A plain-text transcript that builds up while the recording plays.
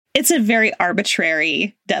it's a very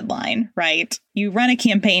arbitrary deadline, right? You run a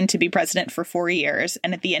campaign to be president for 4 years,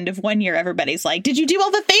 and at the end of 1 year, everybody's like, did you do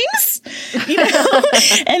all the things? You know,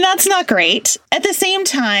 and that's not great. At the same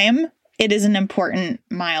time, it is an important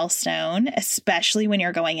milestone, especially when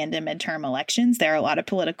you're going into midterm elections. There are a lot of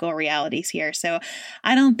political realities here. So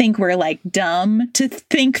I don't think we're like dumb to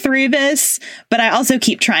think through this, but I also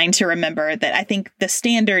keep trying to remember that I think the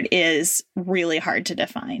standard is really hard to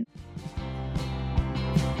define.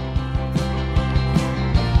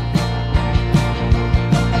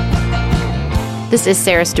 This is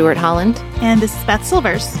Sarah Stewart Holland. And this is Beth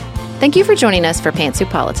Silvers. Thank you for joining us for Pantsuit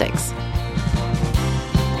Politics.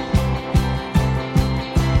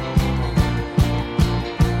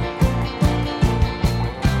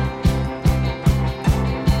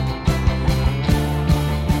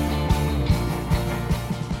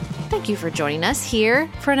 Thank you for joining us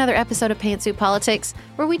here for another episode of Pantsuit Politics,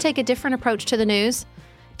 where we take a different approach to the news.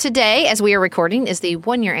 Today, as we are recording, is the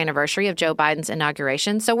 1-year anniversary of Joe Biden's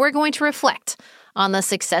inauguration, so we're going to reflect on the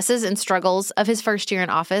successes and struggles of his first year in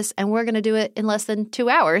office, and we're going to do it in less than 2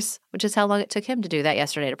 hours, which is how long it took him to do that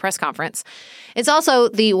yesterday at a press conference. It's also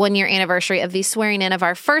the 1-year anniversary of the swearing in of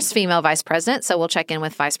our first female vice president, so we'll check in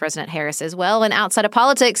with Vice President Harris as well. And outside of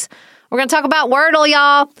politics, we're going to talk about Wordle,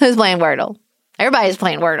 y'all. Who's playing Wordle? Everybody's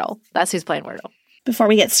playing Wordle. That's who's playing Wordle. Before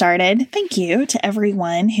we get started, thank you to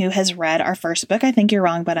everyone who has read our first book, I Think You're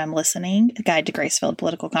Wrong, But I'm Listening, A Guide to Grace-Filled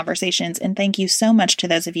Political Conversations. And thank you so much to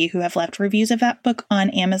those of you who have left reviews of that book on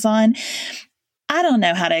Amazon. I don't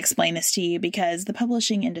know how to explain this to you because the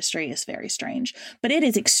publishing industry is very strange, but it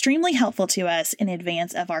is extremely helpful to us in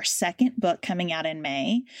advance of our second book coming out in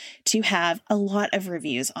May to have a lot of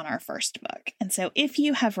reviews on our first book. And so if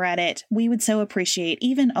you have read it, we would so appreciate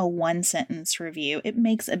even a 1-sentence review. It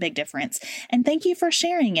makes a big difference. And thank you for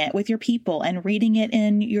sharing it with your people and reading it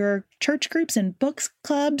in your church groups and books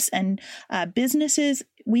clubs and businesses.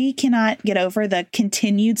 We cannot get over the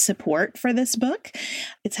continued support for this book.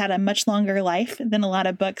 It's had a much longer life than a lot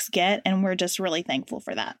of books get, and we're just really thankful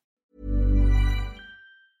for that.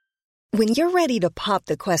 When you're ready to pop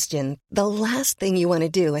the question, the last thing you want to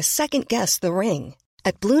do is second-guess the ring.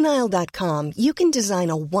 At BlueNile.com, you can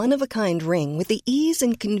design a one-of-a-kind ring with the ease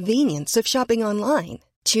and convenience of shopping online.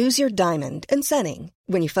 Choose your diamond and setting.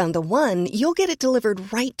 When you find the one, you'll get it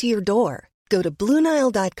delivered right to your door. Go to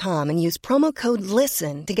BlueNile.com and use promo code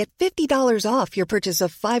LISTEN to get $50 off your purchase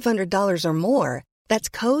of $500 or more. That's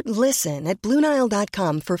code LISTEN at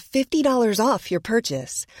BlueNile.com for $50 off your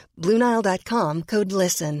purchase. BlueNile.com, code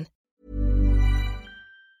LISTEN.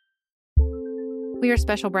 We are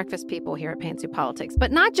special breakfast people here at Pantsuit Politics,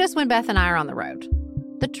 but not just when Beth and I are on the road.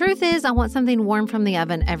 The truth is, I want something warm from the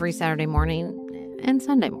oven every Saturday morning and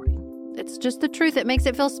Sunday morning. It's just the truth. It makes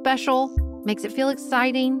it feel special, makes it feel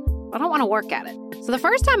exciting. I don't want to work at it. So the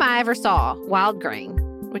first time I ever saw Wild Grain,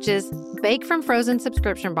 which is bake from frozen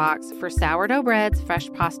subscription box for sourdough breads, fresh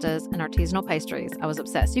pastas, and artisanal pastries, I was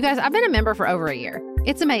obsessed. You guys, I've been a member for over a year.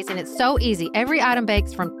 It's amazing. It's so easy. Every item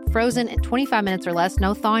bakes from frozen in 25 minutes or less,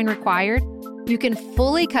 no thawing required. You can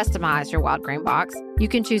fully customize your Wild Grain box. You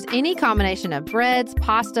can choose any combination of breads,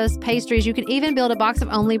 pastas, pastries. You can even build a box of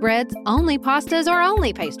only breads, only pastas, or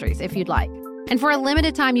only pastries if you'd like. And for a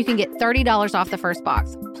limited time, you can get $30 off the first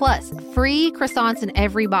box, plus free croissants in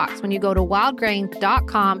every box when you go to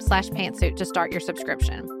wildgrain.com/pantsuit to start your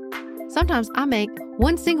subscription. Sometimes I make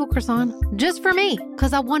one single croissant just for me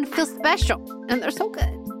because I want to feel special, and they're so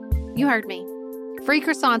good. You heard me. Free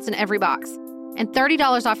croissants in every box, and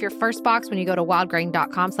 $30 off your first box when you go to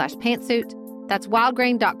wildgrain.com/pantsuit. That's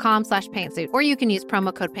wildgrain.com/pantsuit, or you can use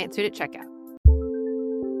promo code pantsuit at checkout.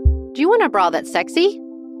 Do you want a bra that's sexy?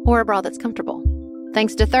 Or a bra that's comfortable?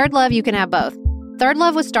 Thanks to Third Love, you can have both. Third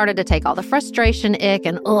Love was started to take all the frustration, ick,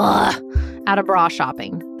 and ugh out of bra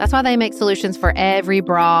shopping. That's why they make solutions for every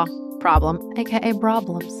bra problem, aka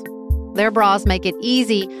problems. Their bras make it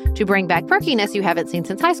easy to bring back perkiness you haven't seen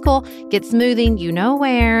since high school, get smoothing you know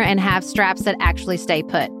where, and have straps that actually stay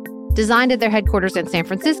put. Designed at their headquarters in San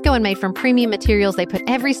Francisco and made from premium materials, they put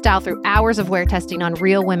every style through hours of wear testing on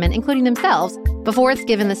real women, including themselves, before it's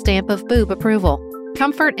given the stamp of boob approval.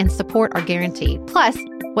 Comfort and support are guaranteed. Plus,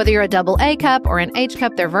 whether you're a double A cup or an H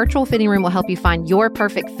cup, their virtual fitting room will help you find your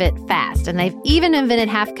perfect fit fast. And they've even invented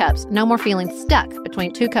half cups. No more feeling stuck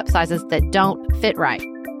between 2 cup sizes that don't fit right.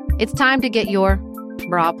 It's time to get your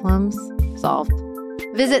problems solved.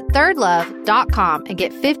 Visit thirdlove.com and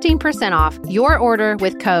get 15% off your order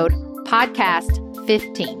with code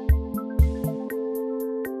podcast15.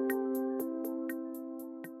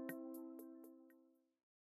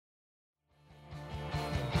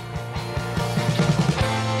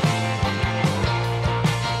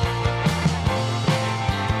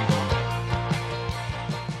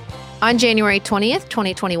 On January 20th,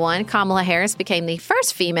 2021, Kamala Harris became the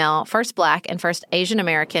first female, first Black, and first Asian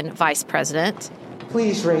American vice president.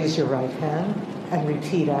 Please raise your right hand and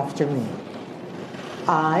repeat after me.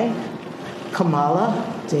 I,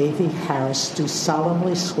 Kamala Devi Harris, do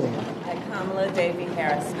solemnly swear. I, Kamala Devi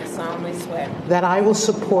Harris, do solemnly swear. That I will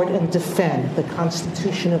support and defend the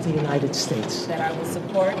Constitution of the United States. That I will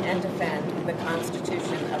support and defend the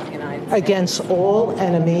Constitution of the United States. Against all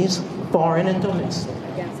enemies, foreign and domestic.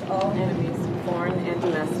 Against all enemies, foreign and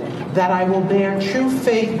domestic. That I will bear true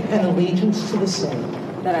faith and allegiance to the same.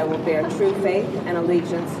 That I will bear true faith and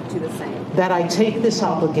allegiance to the same. That I take this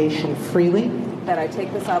obligation freely. That I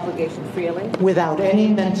take this obligation freely. Without any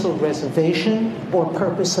mental reservation or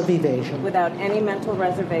purpose of evasion. Without any mental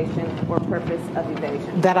reservation or purpose of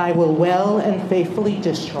evasion. That I will well and faithfully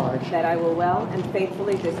discharge. That I will well and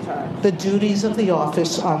faithfully discharge. The duties of the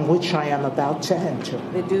office on which I am about to enter.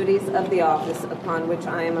 The duties of the office upon which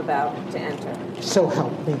I am about to enter. So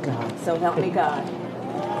help me God. So help me God.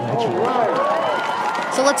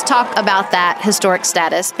 So let's talk about that historic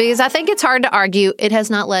status, because I think it's hard to argue it has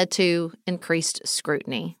not led to increased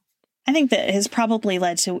scrutiny. I think that it has probably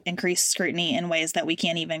led to increased scrutiny in ways that we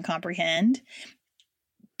can't even comprehend.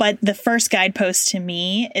 But the first guidepost to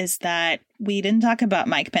me is that we didn't talk about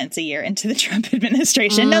Mike Pence a year into the Trump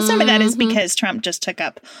administration. Now, some of that is because Trump just took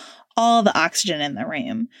up all the oxygen in the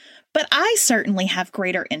room. But I certainly have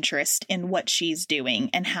greater interest in what she's doing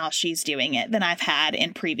and how she's doing it than I've had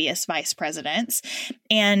in previous vice presidents.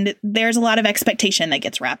 And there's a lot of expectation that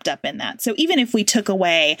gets wrapped up in that. So even if we took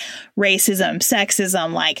away racism,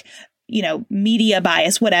 sexism, like, you know, media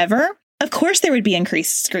bias, whatever, of course there would be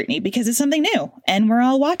increased scrutiny because it's something new and we're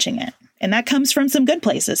all watching it. And that comes from some good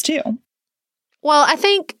places too. Well, I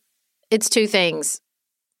think it's two things.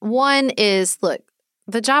 One is, look,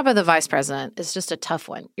 the job of the vice president is just a tough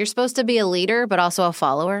one. You're supposed to be a leader, but also a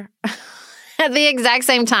follower at the exact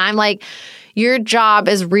same time. Like, your job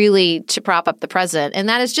is really to prop up the president. And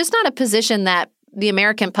that is just not a position that the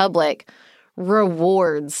American public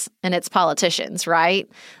rewards in its politicians, right?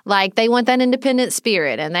 Like, they want that independent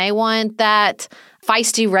spirit and they want that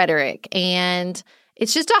feisty rhetoric. And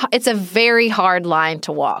it's just it's a very hard line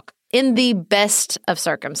to walk in the best of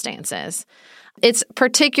circumstances. It's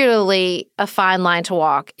particularly a fine line to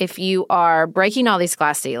walk if you are breaking all these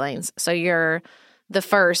glass ceilings. So you're the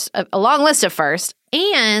first, a long list of first.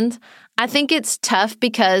 And I think it's tough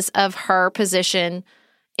because of her position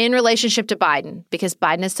in relationship to Biden, because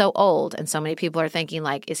Biden is so old and so many people are thinking,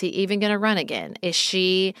 like, is he even going to run again? Is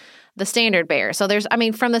she the standard bearer? So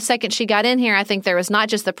from the second she got in here, I think there was not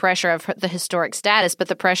just the pressure of the historic status, but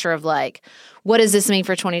the pressure of, like, what does this mean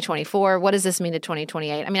for 2024? What does this mean to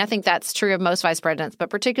 2028? I mean, I think that's true of most vice presidents, but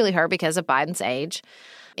particularly her because of Biden's age.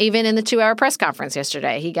 Even in the 2-hour press conference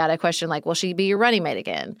yesterday, he got a question like, will she be your running mate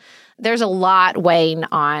again? There's a lot weighing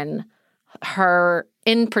on her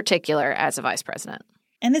in particular as a vice president.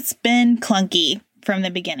 And it's been clunky from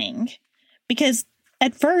the beginning because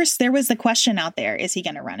at first there was the question out there, is he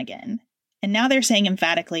going to run again? And now they're saying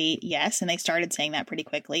emphatically yes, and they started saying that pretty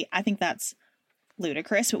quickly. I think that's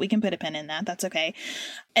ludicrous, but we can put a pin in that. That's okay.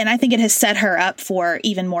 And I think it has set her up for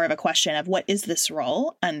even more of a question of what is this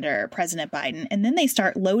role under President Biden? And then they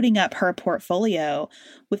start loading up her portfolio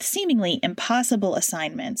with seemingly impossible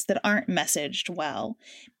assignments that aren't messaged well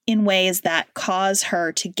in ways that cause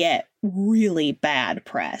her to get really bad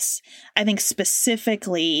press. I think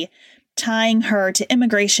specifically tying her to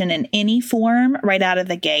immigration in any form right out of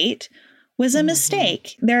the gate was a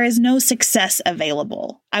mistake. There is no success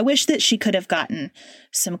available. I wish that she could have gotten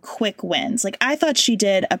some quick wins. Like, I thought she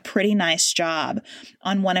did a pretty nice job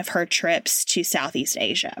on one of her trips to Southeast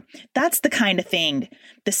Asia. That's the kind of thing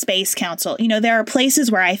the Space Council, you know, there are places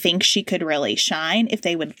where I think she could really shine if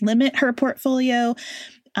they would limit her portfolio.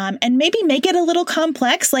 And maybe make it a little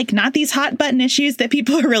complex, like not these hot button issues that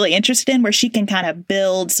people are really interested in, where she can kind of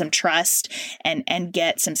build some trust and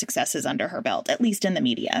get some successes under her belt, at least in the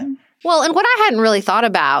media. Well, and what I hadn't really thought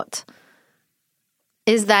about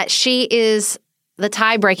is that she is the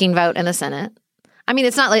tie-breaking vote in the Senate. I mean,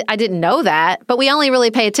 it's not like I didn't know that, but we only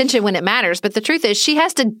really pay attention when it matters. But the truth is she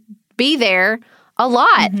has to be there a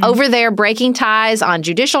lot over there breaking ties on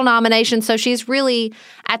judicial nominations. So she's really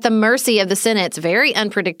at the mercy of the Senate's very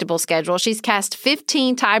unpredictable schedule. She's cast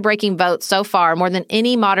 15 tie-breaking votes so far, more than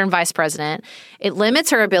any modern vice president. It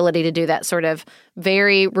limits her ability to do that sort of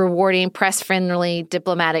very rewarding, press-friendly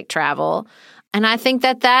diplomatic travel. And I think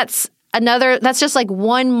that that's just like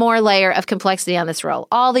one more layer of complexity on this role.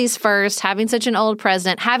 All these first, having such an old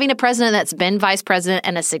president, having a president that's been vice president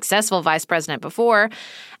and a successful vice president before,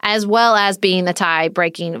 as well as being the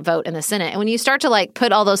tie-breaking vote in the Senate. And when you start to like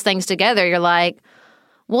put all those things together, you're like,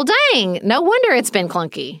 Well, dang, no wonder it's been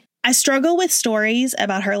clunky. I struggle with stories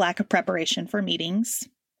about her lack of preparation for meetings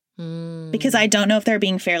because I don't know if they're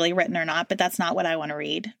being fairly written or not, but that's not what I want to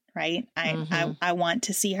read, right? I want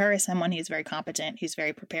to see her as someone who's very competent, who's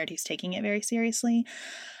very prepared, who's taking it very seriously.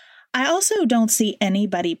 I also don't see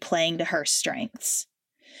anybody playing to her strengths.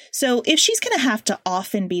 So if she's going to have to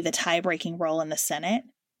often be the tie-breaking role in the Senate,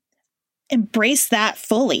 embrace that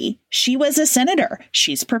fully. She was a senator.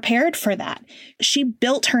 She's prepared for that. She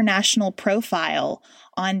built her national profile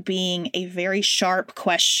on being a very sharp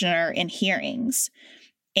questioner in hearings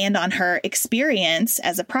and on her experience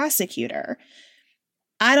as a prosecutor.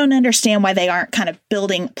 I don't understand why they aren't kind of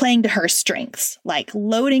playing to her strengths, like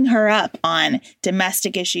loading her up on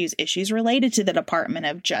domestic issues, issues related to the Department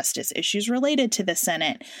of Justice, issues related to the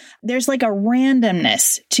Senate. There's like a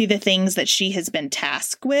randomness to the things that she has been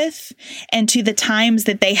tasked with and to the times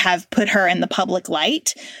that they have put her in the public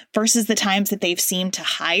light versus the times that they've seemed to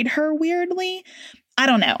hide her weirdly. I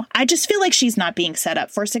don't know. I just feel like she's not being set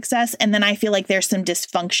up for success. And then I feel like there's some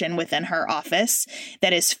dysfunction within her office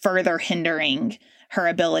that is further hindering her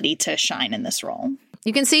ability to shine in this role.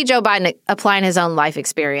 You can see Joe Biden applying his own life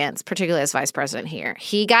experience, particularly as vice president here.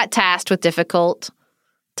 He got tasked with difficult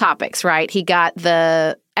topics, right? He got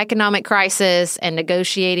the economic crisis and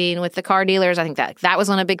negotiating with the car dealers. I think that was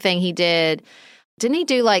one a big thing he did. Didn't he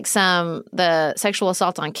do like the sexual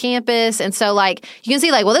assault on campus? And so like, you can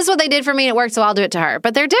see like, well, this is what they did for me and it worked, so I'll do it to her.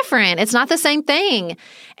 But they're different. It's not the same thing.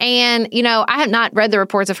 And, you know, I have not read the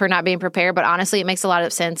reports of her not being prepared, but honestly, it makes a lot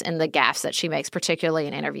of sense in the gaffes that she makes, particularly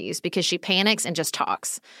in interviews, because she panics and just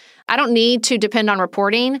talks. I don't need to depend on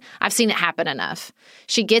reporting. I've seen it happen enough.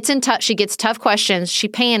 She gets she gets tough questions, she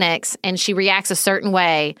panics, and she reacts a certain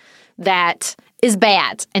way that is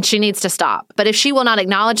bad, and she needs to stop. But if she will not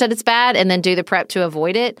acknowledge that it's bad and then do the prep to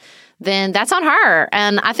avoid it, then that's on her.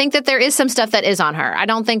 And I think that there is some stuff that is on her. I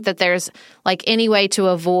don't think that there's like any way to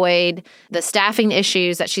avoid the staffing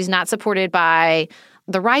issues, that she's not supported by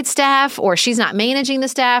the right staff, or she's not managing the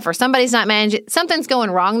staff, or somebody's not managing. Something's going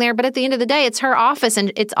wrong there. But at the end of the day, it's her office,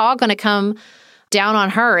 and it's all going to come down on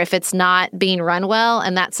her if it's not being run well.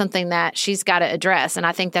 And that's something that she's got to address. And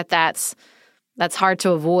I think that that's hard to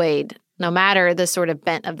avoid, no matter the sort of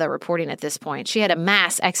bent of the reporting at this point. She had a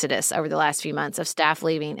mass exodus over the last few months of staff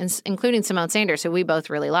leaving, including Simone Sanders, who we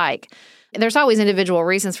both really like. There's always individual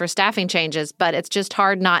reasons for staffing changes, but it's just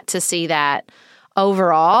hard not to see that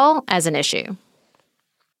overall as an issue.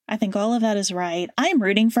 I think all of that is right. I'm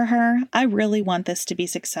rooting for her. I really want this to be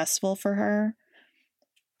successful for her.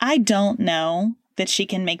 I don't know that she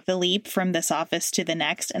can make the leap from this office to the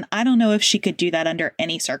next. And I don't know if she could do that under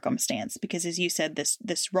any circumstance, because as you said,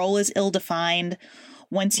 this role is ill-defined.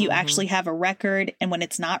 Once you actually have a record, and when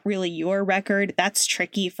it's not really your record, that's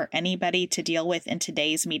tricky for anybody to deal with in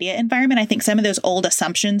today's media environment. I think some of those old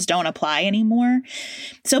assumptions don't apply anymore.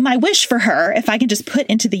 So my wish for her, if I can just put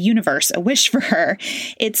into the universe a wish for her,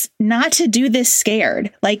 it's not to do this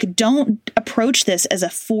scared. Like, don't approach this as a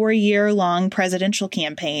 4-year-long presidential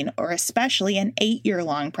campaign, or especially an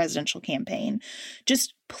 8-year-long presidential campaign.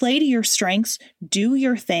 Just play to your strengths, do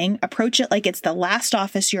your thing, approach it like it's the last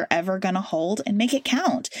office you're ever going to hold, and make it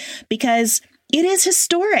count, because it is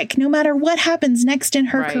historic no matter what happens next in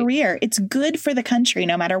her career. It's good for the country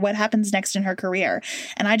no matter what happens next in her career.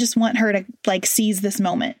 And I just want her to like seize this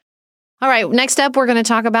moment. All right. Next up, we're going to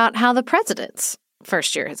talk about how the president's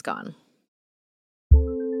first year has gone.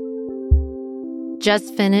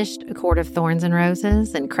 Just finished A Court of Thorns and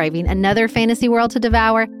Roses and craving another fantasy world to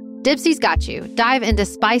devour? Dipsy's got you. Dive into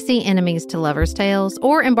spicy enemies to lovers' tales,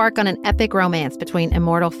 or embark on an epic romance between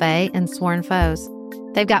immortal fae and sworn foes.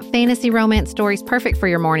 They've got fantasy romance stories perfect for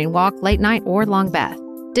your morning walk, late night, or long bath.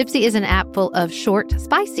 Dipsy is an app full of short,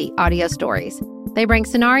 spicy audio stories. They bring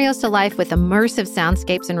scenarios to life with immersive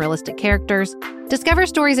soundscapes and realistic characters. Discover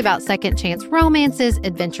stories about second chance romances,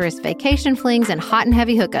 adventurous vacation flings, and hot and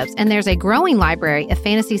heavy hookups. And there's a growing library of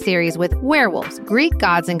fantasy series with werewolves, Greek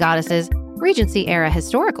gods and goddesses, Regency-era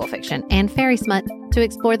historical fiction, and fairy smut to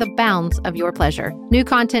explore the bounds of your pleasure. New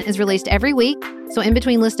content is released every week, so in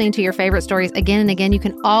between listening to your favorite stories again and again, you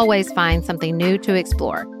can always find something new to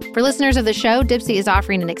explore. For listeners of the show, Dipsy is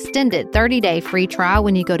offering an extended 30-day free trial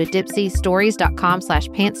when you go to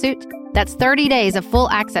dipsystories.com/pantsuit. That's 30 days of full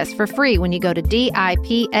access for free when you go to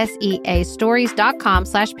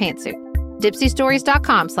dipseastories.com/pantsuit.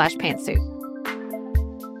 dipsystories.com/pantsuit.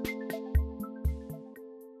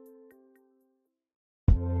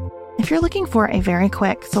 If you're looking for a very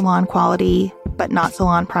quick salon quality, but not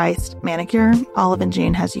salon priced manicure, Olive &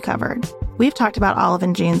 June has you covered. We've talked about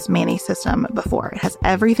Olive & June's Mani system before. It has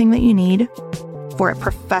everything that you need for a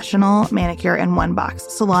professional manicure in one box.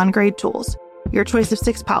 Salon grade tools, your choice of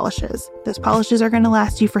 6 polishes. Those polishes are going to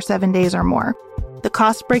last you for 7 days or more. The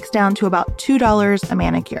cost breaks down to about $2 a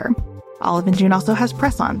manicure. Olive & June also has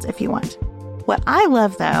press-ons if you want. What I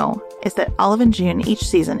love, though, is that Olive & June each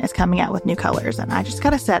season is coming out with new colors, and I just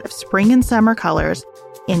got a set of spring and summer colors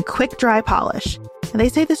in quick dry polish. They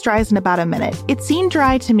say this dries in about a minute. It seemed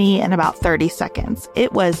dry to me in about 30 seconds.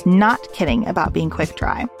 It was not kidding about being quick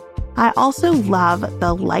dry. I also love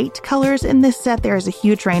the light colors in this set. There is a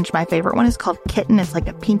huge range. My favorite one is called Kitten. It's like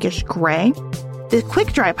a pinkish gray. The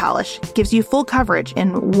quick dry polish gives you full coverage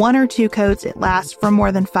in 1 or 2 coats. It lasts for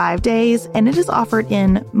more than 5 days, and it is offered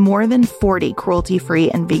in more than 40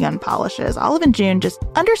 cruelty-free and vegan polishes. Olive & June just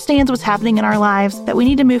understands what's happening in our lives, that we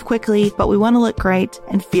need to move quickly, but we want to look great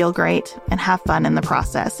and feel great and have fun in the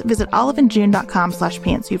process. Visit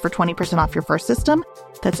oliveandjune.com/pantsuit for 20% off your first system.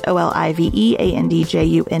 That's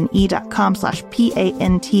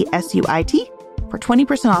oliveandjune.com/PANTSUIT for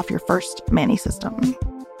 20% off your first Mani system.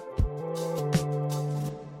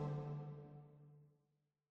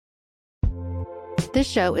 This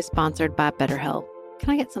show is sponsored by BetterHelp.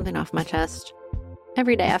 Can I get something off my chest?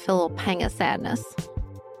 Every day I feel a little pang of sadness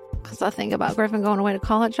because I think about Griffin going away to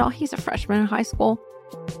college. Y'all, he's a freshman in high school.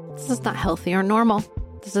 This is not healthy or normal.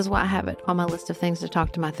 This is why I have it on my list of things to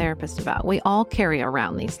talk to my therapist about. We all carry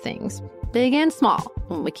around these things, big and small.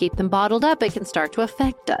 When we keep them bottled up, it can start to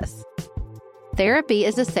affect us. Therapy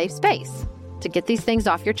is a safe space to get these things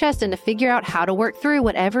off your chest and to figure out how to work through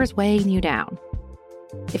whatever's weighing you down.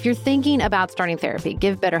 If you're thinking about starting therapy,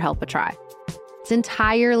 give BetterHelp a try. It's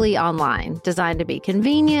entirely online, designed to be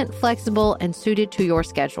convenient, flexible, and suited to your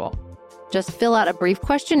schedule. Just fill out a brief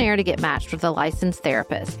questionnaire to get matched with a licensed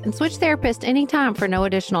therapist and switch therapists anytime for no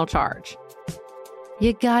additional charge.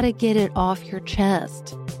 You gotta get it off your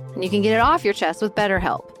chest. And you can get it off your chest with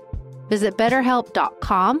BetterHelp. Visit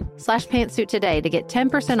betterhelp.com/pantsuit today to get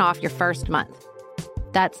 10% off your first month.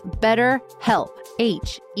 That's BetterHelp,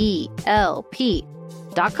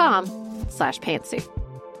 HELP.com/pantsuit.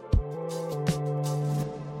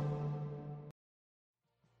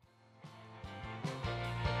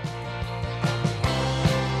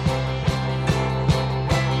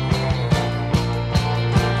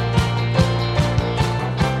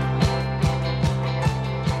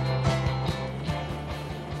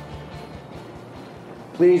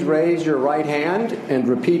 Please raise your right hand and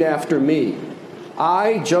repeat after me.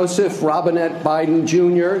 I, Joseph Robinette Biden,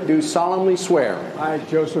 Jr., do solemnly swear. I,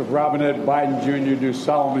 Joseph Robinette Biden, Jr., do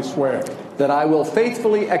solemnly swear. That I will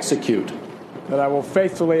faithfully execute. That I will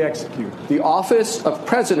faithfully execute. The office of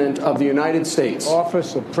President of the United States.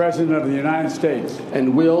 Office of President of the United States.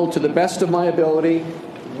 And will, to the best of my ability.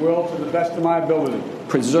 Will, to the best of my ability.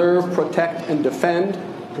 Preserve, protect, and defend.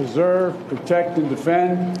 Preserve, protect, and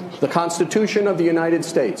defend. The Constitution of the United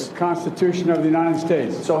States. The Constitution of the United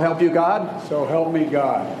States. So help you God. So help me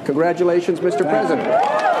God. Congratulations, Mr. President.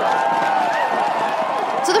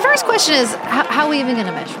 So the first question is, how are we even going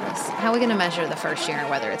to measure this? How are we going to measure the first year and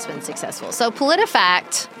whether it's been successful? So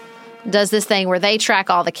PolitiFact does this thing where they track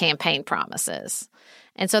all the campaign promises.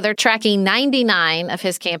 And so they're tracking 99 of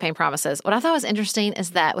his campaign promises. What I thought was interesting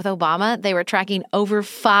is that with Obama, they were tracking over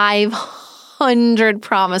 500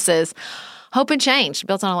 promises. Hope and change,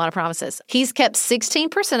 built on a lot of promises. He's kept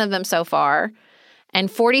 16% of them so far,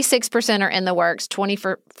 and 46% are in the works,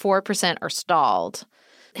 24% are stalled.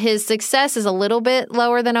 His success is a little bit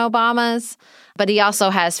lower than Obama's, but he also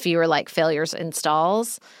has fewer failures and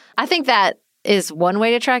stalls. I think that is one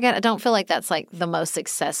way to track it. I don't feel like that's the most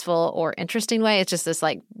successful or interesting way. It's just this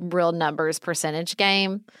real numbers percentage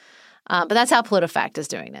game. But that's how PolitiFact is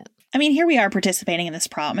doing it. I mean, here we are participating in this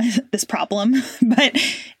problem, but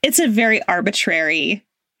it's a very arbitrary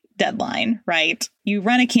deadline, right? You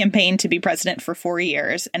run a campaign to be president for 4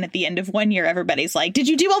 years, and at the end of 1 year, everybody's like, did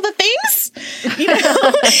you do all the things?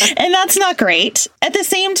 And that's not great. At the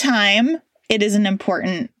same time, it is an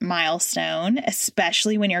important milestone,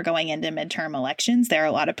 especially when you're going into midterm elections. There are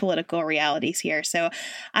a lot of political realities here. So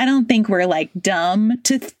I don't think we're dumb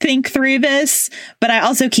to think through this, but I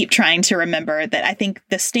also keep trying to remember that I think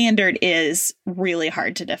the standard is really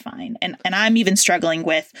hard to define. And I'm even struggling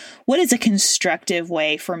with what is a constructive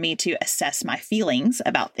way for me to assess my feelings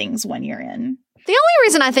about things 1 year in. The only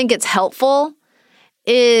reason I think it's helpful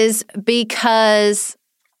is because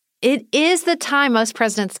it is the time most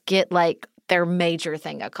presidents get their major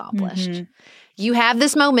thing accomplished. Mm-hmm. You have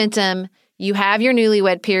this momentum. You have your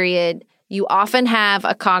newlywed period. You often have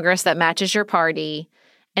a Congress that matches your party.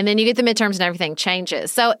 And then you get the midterms and everything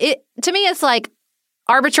changes. So to me, it's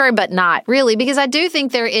arbitrary, but not really, because I do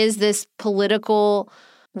think there is this political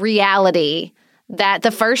reality that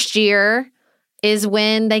the first year is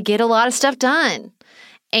when they get a lot of stuff done.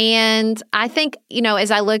 And I think,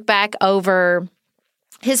 as I look back over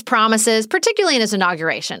his promises, particularly in his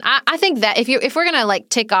inauguration, I think that if we're going to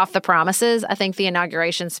tick off the promises, I think the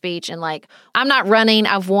inauguration speech and I'm not running,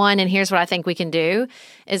 I've won, and here's what I think we can do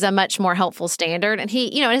is a much more helpful standard. And he,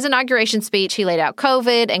 in his inauguration speech, he laid out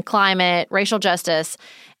COVID and climate, racial justice,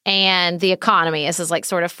 and the economy as his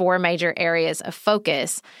sort of 4 major areas of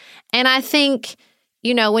focus. And I think,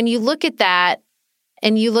 when you look at that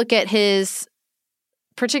and you look at his,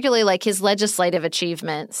 particularly his legislative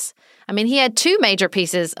achievements, I mean, he had 2 major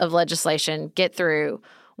pieces of legislation get through,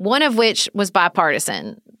 one of which was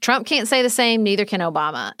bipartisan. Trump can't say the same, neither can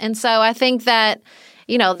Obama. And so I think that,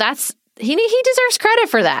 that's he deserves credit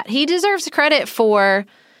for that. He deserves credit for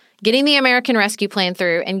getting the American Rescue Plan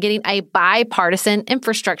through and getting a bipartisan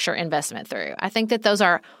infrastructure investment through. I think that those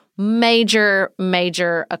are major,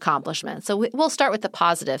 major accomplishments. So we'll start with the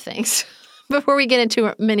positive things before we get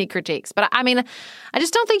into many critiques. But I mean, I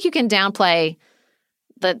just don't think you can downplay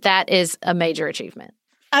that is a major achievement.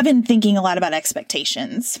 I've been thinking a lot about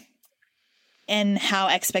expectations and how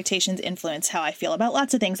expectations influence how I feel about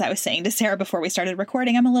lots of things. I was saying to Sarah before we started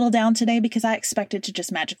recording, I'm a little down today because I expected to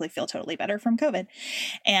just magically feel totally better from COVID.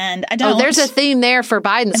 And I don't. Oh, there's a theme there for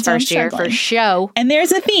Biden's first year for show. And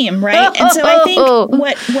there's a theme, right? And so I think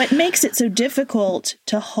what makes it so difficult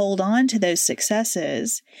to hold on to those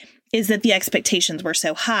successes is that the expectations were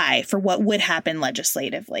so high for what would happen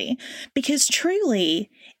legislatively. Because truly,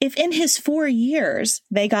 if in his 4 years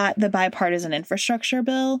they got the bipartisan infrastructure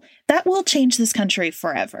bill, that will change this country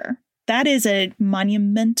forever. That is a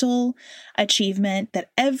monumental achievement that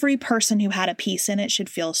every person who had a piece in it should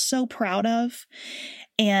feel so proud of,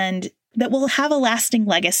 and that will have a lasting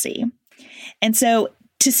legacy. And so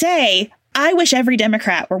to say, I wish every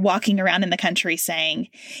Democrat were walking around in the country saying,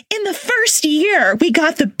 in the first year, we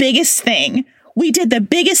got the biggest thing. We did the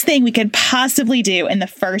biggest thing we could possibly do in the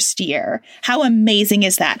first year. How amazing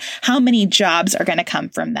is that? How many jobs are going to come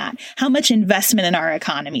from that? How much investment in our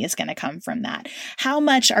economy is going to come from that? How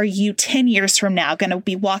much are you 10 years from now going to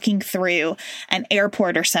be walking through an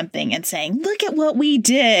airport or something and saying, look at what we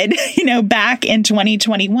did, back in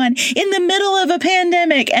 2021 in the middle of a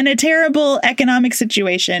pandemic and a terrible economic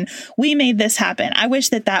situation. We made this happen. I wish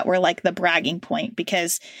that were the bragging point,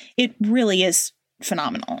 because it really is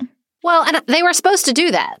phenomenal. Well, and they were supposed to do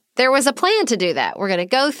that. There was a plan to do that. We're going to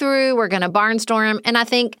go through, we're going to barnstorm. And I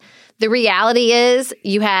think the reality is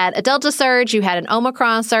you had a Delta surge, you had an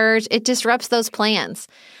Omicron surge. It disrupts those plans.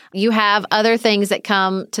 You have other things that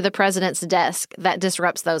come to the president's desk that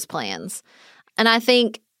disrupts those plans. And I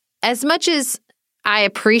think as much as I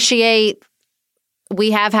appreciate we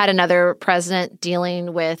have had another president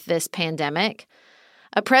dealing with this pandemic,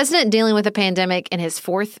 a president dealing with a pandemic in his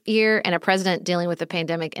 4th year and a president dealing with a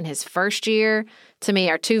pandemic in his 1st year, to me,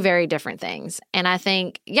 are 2 very different things. And I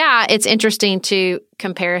think, it's interesting to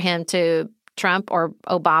compare him to Trump or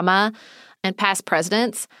Obama and past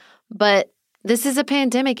presidents, but this is a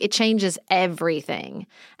pandemic. It changes everything.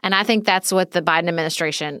 And I think that's what the Biden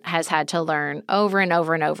administration has had to learn over and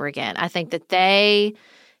over and over again. I think that they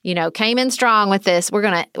came in strong with this. We're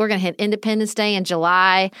gonna hit Independence Day in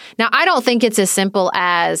July. Now, I don't think it's as simple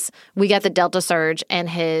as we got the Delta surge and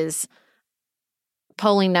his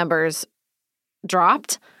polling numbers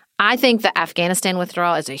dropped. I think the Afghanistan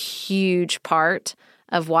withdrawal is a huge part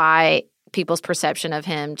of why people's perception of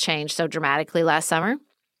him changed so dramatically last summer.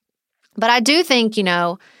 But I do think,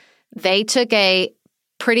 they took a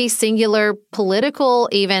pretty singular political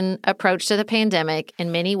even approach to the pandemic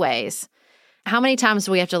in many ways. How many times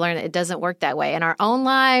do we have to learn that it doesn't work that way in our own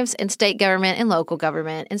lives, in state government, in local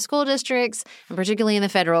government, in school districts, and particularly in the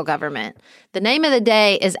federal government? The name of the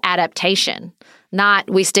day is adaptation, not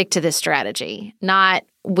we stick to this strategy, not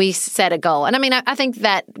we set a goal. And I mean, I think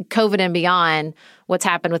that COVID and beyond, what's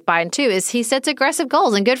happened with Biden too, is he sets aggressive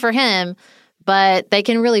goals, and good for him, but they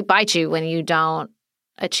can really bite you when you don't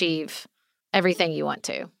achieve everything you want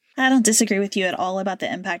to. I don't disagree with you at all about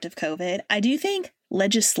the impact of COVID. I do think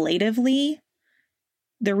legislatively,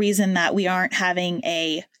 the reason that we aren't having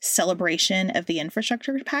a celebration of the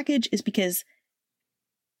infrastructure package is because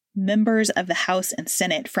members of the House and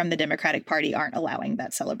Senate from the Democratic Party aren't allowing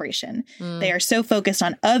that celebration. They are so focused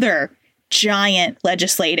on other giant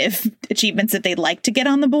legislative achievements that they'd like to get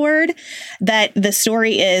on the board, that the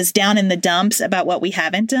story is down in the dumps about what we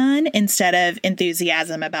haven't done instead of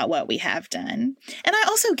enthusiasm about what we have done. And I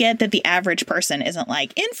also get that the average person isn't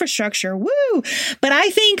like infrastructure, woo, but I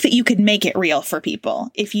think that you could make it real for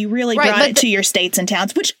people if you really brought it to your states and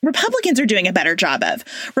towns, which Republicans are doing a better job of.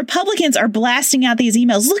 Republicans are blasting out these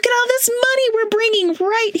emails. Look at all this money we're bringing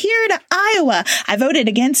right here to Iowa. I voted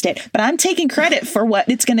against it, but I'm taking credit for what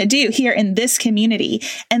it's going to do here in this community.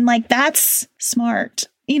 And like, that's smart,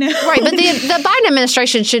 you know? Right. But the Biden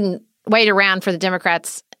administration shouldn't wait around for the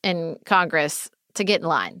Democrats in Congress to get in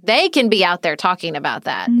line. They can be out there talking about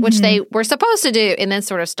that, which they were supposed to do and then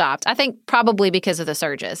sort of stopped. I think probably because of the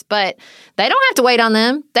surges. But they don't have to wait on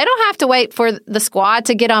them. They don't have to wait for the squad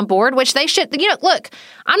to get on board, which they should. You know, look,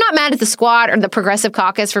 I'm not mad at the squad or the Progressive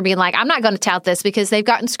Caucus for being like, I'm not going to tout this because they've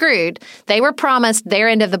gotten screwed. They were promised their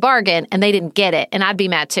end of the bargain and they didn't get it. And I'd be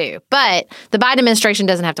mad too. But the Biden administration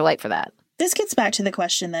doesn't have to wait for that. This gets back to the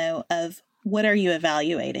question, though, of what are you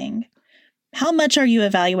evaluating? How much are you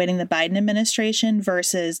evaluating the Biden administration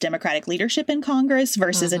versus Democratic leadership in Congress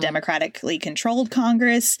versus a democratically controlled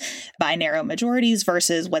Congress by narrow majorities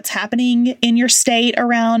versus what's happening in your state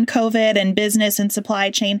around COVID and business and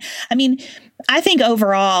supply chain? I mean, I think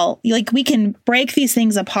overall, like, we can break these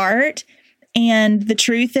things apart. And the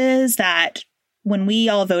truth is that when we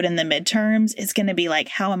all vote in the midterms, it's going to be like,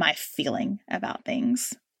 how am I feeling about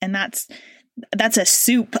things? And that's a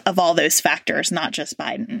soup of all those factors, not just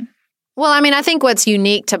Biden. Well, I mean, I think what's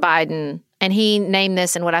unique to Biden, and he named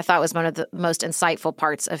this in what I thought was one of the most insightful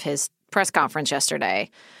parts of his press conference yesterday,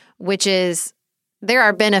 which is there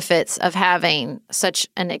are benefits of having such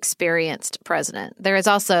an experienced president. There is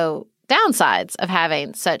also downsides of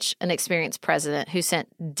having such an experienced president who spent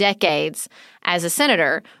decades as a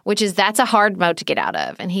senator, which is that's a hard mode to get out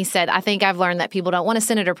of. And he said, I think I've learned that people don't want a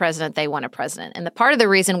senator president, they want a president. And the part of the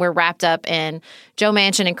reason we're wrapped up in Joe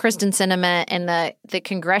Manchin and Kristen Sinema and the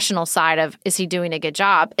congressional side of is he doing a good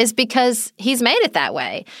job is because he's made it that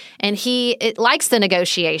way. And he likes the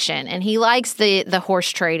negotiation and he likes the horse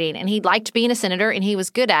trading and he liked being a senator and he was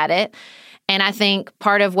good at it. And I think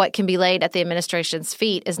part of what can be laid at the administration's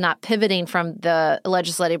feet is not pivoting from the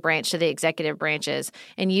legislative branch to the executive branches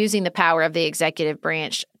and using the power of the executive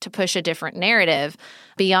branch to push a different narrative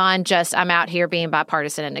beyond just I'm out here being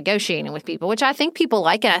bipartisan and negotiating with people, which I think people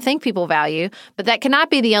like and I think people value. But that cannot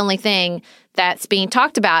be the only thing that's being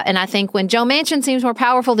talked about. And I think when Joe Manchin seems more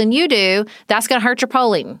powerful than you do, that's going to hurt your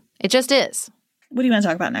polling. It just is. What do you want to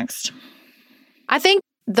talk about next? I think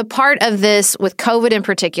the part of this with COVID in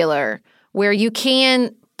particular where you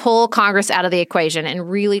can pull Congress out of the equation and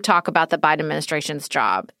really talk about the Biden administration's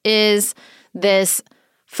job is this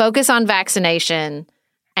focus on vaccination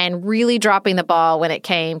and really dropping the ball when it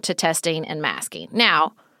came to testing and masking.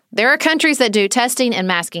 Now, there are countries that do testing and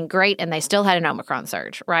masking great, and they still had an Omicron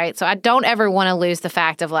surge, right? So I don't ever want to lose the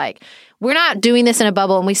fact of like, we're not doing this in a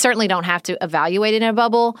bubble, and we certainly don't have to evaluate it in a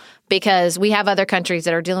bubble because we have other countries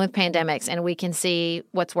that are dealing with pandemics, and we can see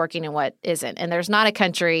what's working and what isn't. And there's not a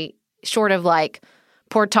country short of like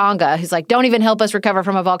poor Tonga, who's like, don't even help us recover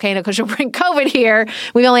from a volcano because you'll bring COVID here.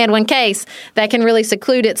 We only had one case that can really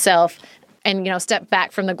seclude itself and, you know, step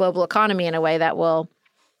back from the global economy in a way that will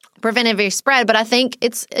prevent every spread. But I think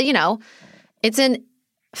it's, you know, it's an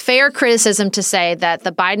fair criticism to say that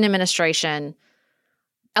the Biden administration,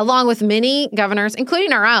 along with many governors,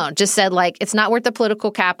 including our own, just said like, it's not worth the political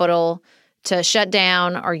capital to shut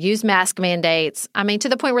down or use mask mandates. I mean, to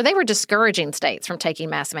the point where they were discouraging states from taking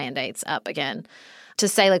mask mandates up again to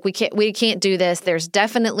say, like, we can't do this. There's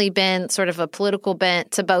definitely been sort of a political bent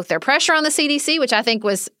to both their pressure on the CDC, which I think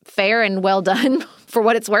was fair and well done for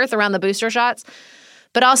what it's worth around the booster shots,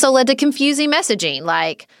 but also led to confusing messaging,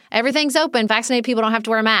 like everything's open, vaccinated people don't have to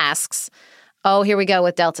wear masks. Oh, here we go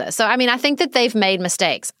with Delta. So, I mean, I think that they've made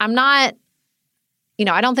mistakes. I'm not, you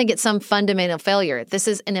know, I don't think it's some fundamental failure. This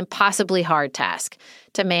is an impossibly hard task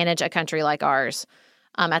to manage a country like ours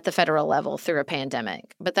at the federal level through a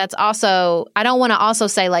pandemic. But that's also, I don't want to also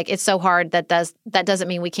say like it's so hard that doesn't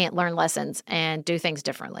mean we can't learn lessons and do things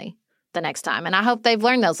differently the next time. And I hope they've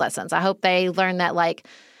learned those lessons. I hope they learned that like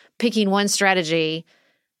picking one strategy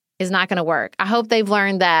is not going to work. I hope they've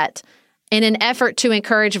learned that in an effort to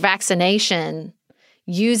encourage vaccination,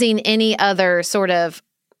 using any other sort of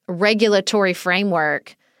regulatory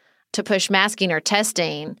framework to push masking or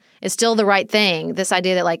testing is still the right thing. This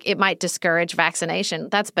idea that like it might discourage vaccination,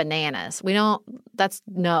 that's bananas.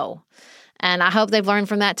 No. And I hope they've learned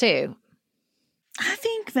from that too. I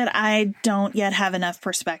think that I don't yet have enough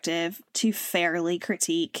perspective to fairly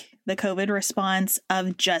critique the COVID response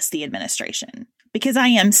of just the administration because I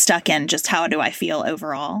am stuck in just how do I feel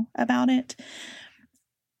overall about it.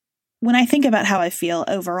 when I think about how I feel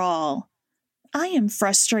overall, I am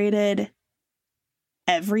frustrated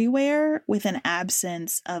everywhere with an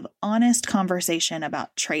absence of honest conversation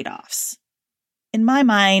about trade-offs. In my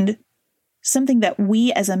mind, something that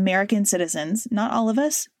we as American citizens, not all of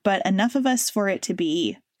us, but enough of us for it to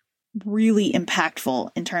be really impactful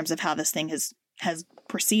in terms of how this thing has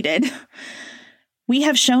proceeded, we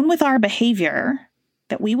have shown with our behavior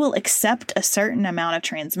that we will accept a certain amount of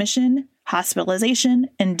transmission, hospitalization,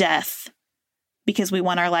 and death because we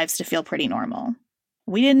want our lives to feel pretty normal.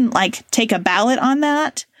 We didn't take a ballot on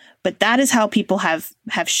that, but that is how people have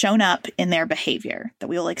shown up in their behavior, that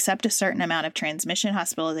we will accept a certain amount of transmission,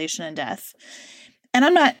 hospitalization, and death. And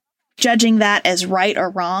I'm not judging that as right or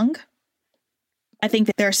wrong. I think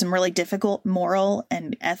that there are some really difficult moral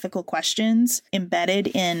and ethical questions embedded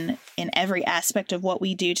in every aspect of what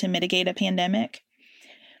we do to mitigate a pandemic.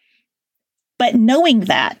 But knowing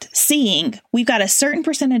that, seeing we've got a certain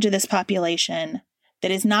percentage of this population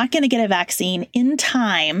that is not going to get a vaccine in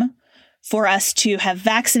time for us to have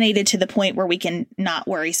vaccinated to the point where we can not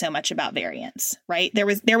worry so much about variants, right? There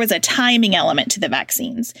was a timing element to the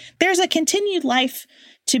vaccines. There's a continued life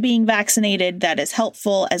to being vaccinated that is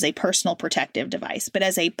helpful as a personal protective device. But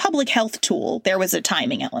as a public health tool, there was a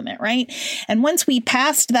timing element, right? And once we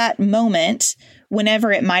passed that moment,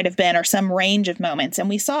 whenever it might have been, or some range of moments, and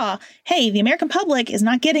we saw, hey, the American public is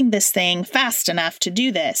not getting this thing fast enough to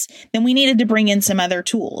do this, then we needed to bring in some other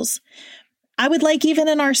tools. I would like even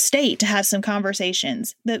in our state to have some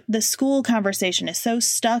conversations. The school conversation is so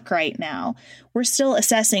stuck right now. We're still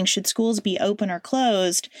assessing should schools be open or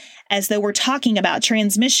closed as though we're talking about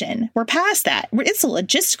transmission. We're past that. It's a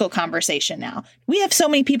logistical conversation now. We have so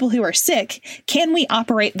many people who are sick. Can we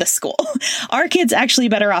operate the school? Are kids actually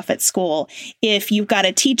better off at school if you've got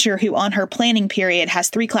a teacher who on her planning period has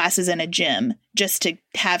 3 classes in a gym just to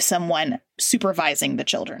have someone supervising the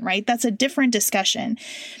children, right? That's a different discussion.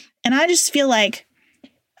 And I just feel like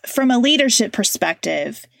from a leadership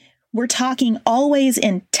perspective, we're talking always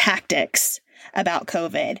in tactics about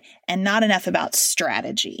COVID and not enough about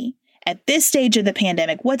strategy. At this stage of the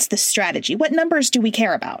pandemic, what's the strategy? What numbers do we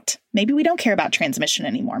care about? Maybe we don't care about transmission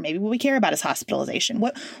anymore. Maybe what we care about is hospitalization.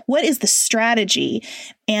 What is the strategy?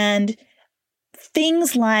 And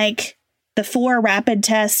things like the 4 rapid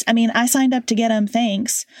tests, I mean, I signed up to get them,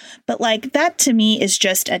 thanks. But that to me is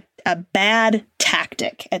just a bad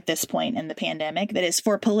tactic at this point in the pandemic that is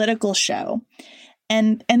for political show.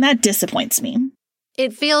 And that disappoints me.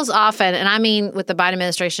 It feels often, and I mean with the Biden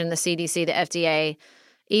administration, the CDC, the FDA,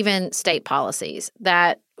 even state policies,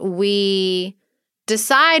 that we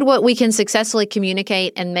decide what we can successfully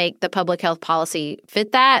communicate and make the public health policy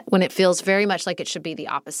fit that when it feels very much like it should be the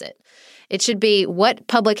opposite. It should be what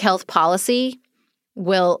public health policy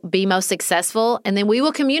will be most successful, and then we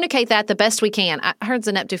will communicate that the best we can. I heard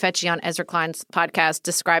Zeynep Tufekci on Ezra Klein's podcast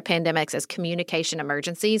describe pandemics as communication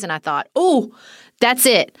emergencies, and I thought, oh, that's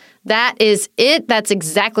it. That is it. That's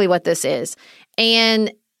exactly what this is.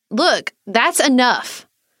 And look, that's enough.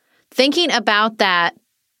 Thinking about that,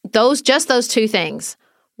 those 2 things,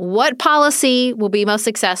 what policy will be most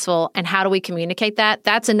successful and how do we communicate that?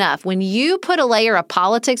 That's enough. When you put a layer of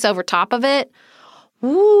politics over top of it,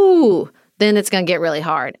 then it's going to get really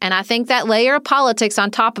hard. And I think that layer of politics on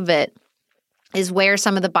top of it is where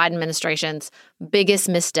some of the Biden administration's biggest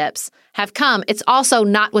missteps have come. It's also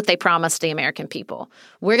not what they promised the American people.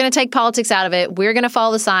 We're going to take politics out of it. We're going to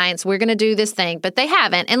follow the science. We're going to do this thing. But they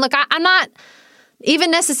haven't. And look, I'm not even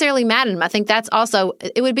necessarily mad at them. I think that's also,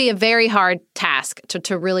 it would be a very hard task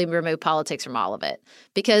to really remove politics from all of it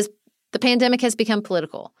because the pandemic has become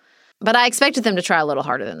political. But I expected them to try a little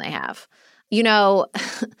harder than they have. You know,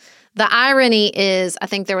 the irony is I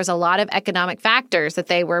think there was a lot of economic factors that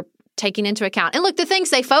they were taking into account. And look, the things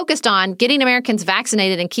they focused on, getting Americans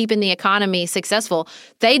vaccinated and keeping the economy successful,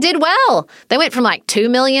 they did well. They went from 2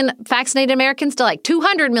 million vaccinated Americans to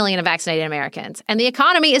 200 million vaccinated Americans. And the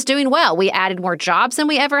economy is doing well. We added more jobs than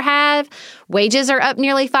we ever have. Wages are up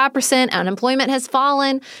nearly 5%. Unemployment has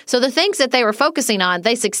fallen. So the things that they were focusing on,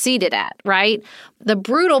 they succeeded at, right? The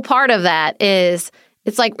brutal part of that is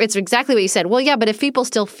it's exactly what you said. Well, yeah, but if people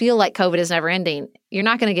still feel like COVID is never ending, you're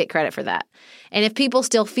not going to get credit for that. And if people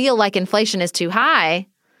still feel like inflation is too high,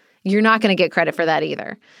 you're not going to get credit for that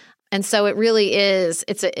either. And so it really is,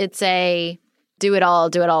 it's a do it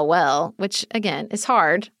all well, which again is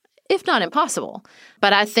hard, if not impossible.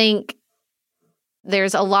 But I think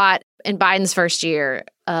there's a lot in Biden's first year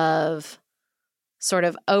of sort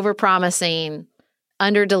of overpromising,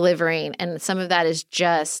 under-delivering, and some of that is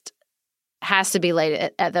just has to be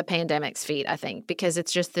laid at the pandemic's feet, I think, because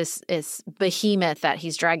it's just this behemoth that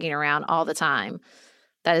he's dragging around all the time.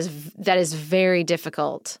 That is very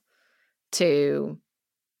difficult to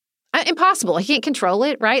impossible. He can't control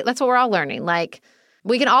it, right? That's what we're all learning. Like,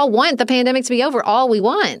 we can all want the pandemic to be over all we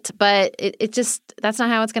want, but it just, that's not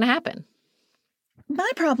how it's going to happen. My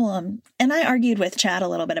problem, and I argued with Chad a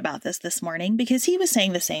little bit about this morning because he was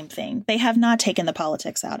saying the same thing. They have not taken the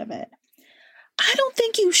politics out of it. I don't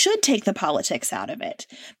think you should take the politics out of it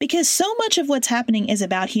because so much of what's happening is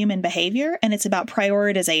about human behavior and it's about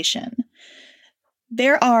prioritization.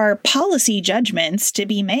 There are policy judgments to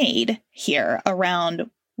be made here around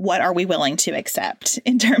what are we willing to accept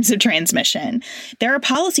in terms of transmission. There are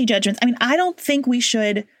policy judgments. I mean, I don't think we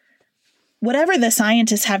should, whatever the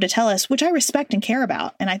scientists have to tell us, which I respect and care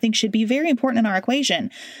about, and I think should be very important in our equation,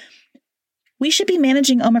 we should be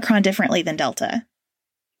managing Omicron differently than Delta.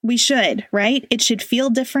 We should, right? It should feel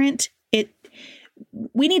different.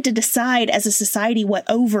 We need to decide as a society what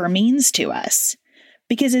over means to us.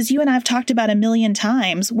 Because as you and I have talked about a million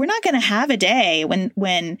times, we're not going to have a day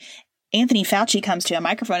when Anthony Fauci comes to a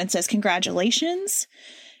microphone and says, congratulations,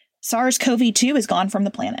 SARS-CoV-2 is gone from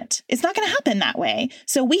the planet. It's not going to happen that way.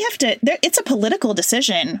 So we have to, it's a political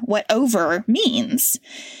decision what over means.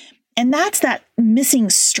 And that's that missing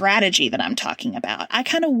strategy that I'm talking about. I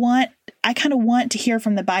kind of want to hear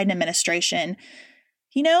from the Biden administration,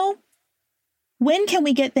 when can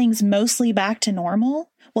we get things mostly back to normal?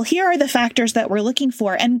 Well, here are the factors that we're looking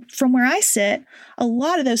for. And from where I sit, a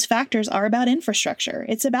lot of those factors are about infrastructure.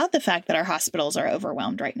 It's about the fact that our hospitals are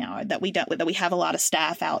overwhelmed right now, that we have a lot of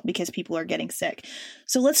staff out because people are getting sick.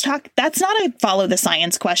 So let's talk. That's not a follow the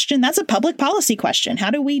science question. That's a public policy question.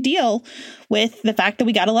 How do we deal with the fact that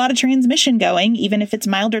we got a lot of transmission going, even if it's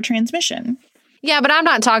milder transmission? Yeah, but I'm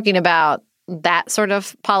not talking about that sort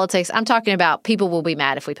of politics. I'm talking about people will be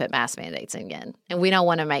mad if we put mask mandates in again. And we don't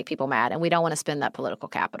want to make people mad, and we don't want to spend that political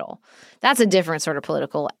capital. That's a different sort of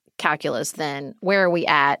political calculus than where are we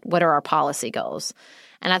at? What are our policy goals?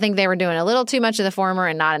 And I think they were doing a little too much of the former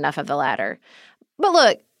and not enough of the latter. But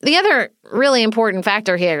look, the other really important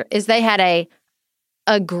factor here is they had a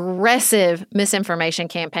aggressive misinformation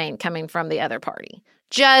campaign coming from the other party.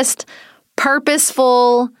 Just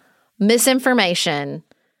purposeful misinformation.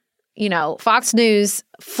 Fox News,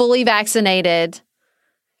 fully vaccinated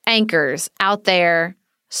anchors out there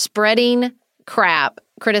spreading crap,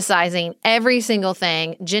 criticizing every single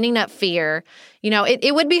thing, ginning up fear.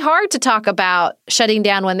 It would be hard to talk about shutting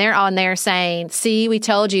down when they're on there saying, see, we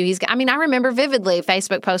told you. I remember vividly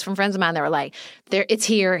Facebook posts from friends of mine that were like, it's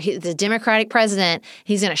here. The Democratic president.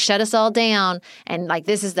 He's going to shut us all down. And like,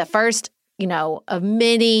 this is the first, of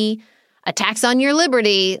many attacks on your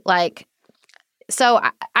liberty. Like, so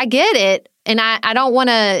I get it. And I don't want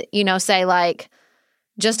to, say like,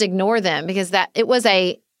 just ignore them because that it was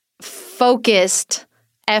a focused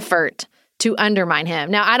effort to undermine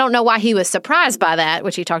him. Now, I don't know why he was surprised by that,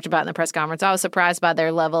 which he talked about in the press conference. I was surprised by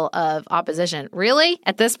their level of opposition. Really?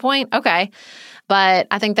 At this point? Okay. But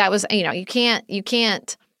I think that was, you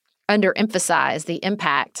can't underemphasize the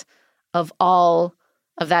impact of all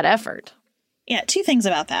of that effort. Yeah, two things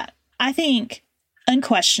about that. I think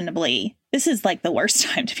unquestionably, this is like the worst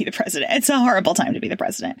time to be the president. It's a horrible time to be the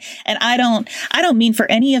president. And I don't mean for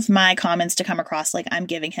any of my comments to come across like I'm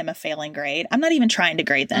giving him a failing grade. I'm not even trying to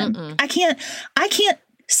grade them. I can't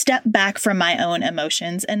step back from my own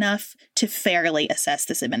emotions enough to fairly assess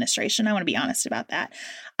this administration. I want to be honest about that.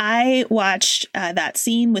 I watched that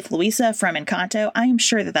scene with Luisa from Encanto. I am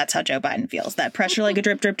sure that that's how Joe Biden feels. That pressure like a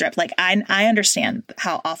drip, drip, drip. Like I understand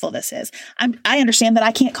how awful this is. I understand that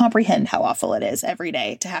I can't comprehend how awful it is every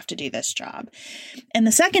day to have to do this job. And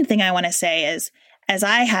the second thing I want to say is, as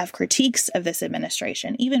I have critiques of this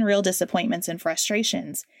administration, even real disappointments and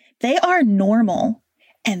frustrations, they are normal.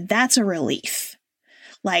 And that's a relief.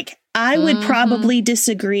 Like, I would probably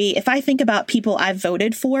disagree. If I think about people I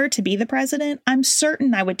voted for to be the president, I'm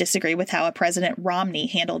certain I would disagree with how a President Romney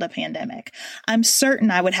handled a pandemic. I'm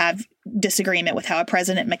certain I would have disagreement with how a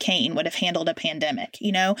President McCain would have handled a pandemic.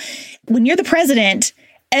 When you're the president,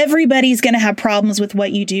 everybody's going to have problems with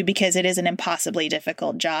what you do because it is an impossibly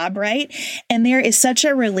difficult job, right? And there is such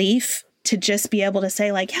a relief to just be able to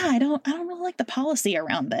say like, yeah, I don't really like the policy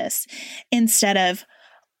around this, instead of,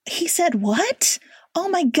 he said what? Oh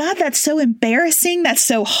my God, that's so embarrassing. That's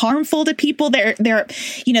so harmful to people.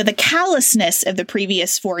 The callousness of the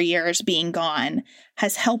previous 4 years being gone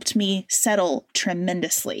has helped me settle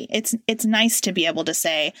tremendously. It's nice to be able to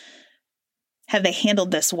say, have they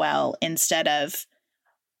handled this well, instead of,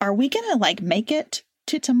 are we going to make it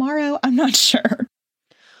to tomorrow? I'm not sure.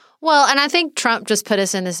 Well, and I think Trump just put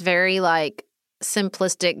us in this very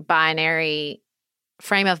simplistic binary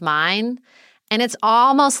frame of mind. And it's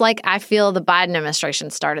almost like I feel the Biden administration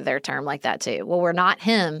started their term like that too. Well, we're not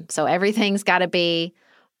him, so everything's got to be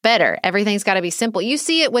better. Everything's got to be simple. You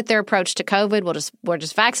see it with their approach to COVID. We'll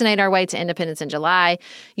just vaccinate our way to independence in July.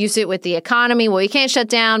 You see it with the economy. Well, you can't shut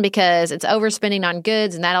down because it's overspending on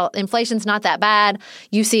goods and that inflation's not that bad.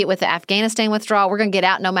 You see it with the Afghanistan withdrawal. We're going to get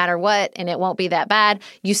out no matter what, and it won't be that bad.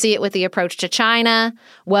 You see it with the approach to China.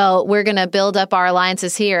 Well, we're going to build up our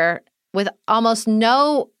alliances here with almost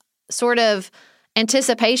no sort of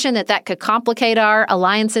anticipation that could complicate our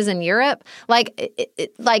alliances in Europe. Like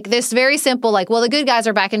this very simple, like, well, the good guys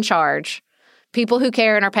are back in charge. People who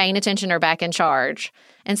care and are paying attention are back in charge.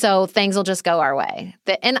 And so things will just go our way.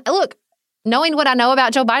 And look, knowing what I know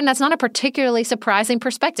about Joe Biden, that's not a particularly surprising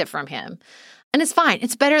perspective from him. And it's fine.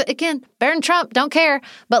 It's better than Trump. Don't care.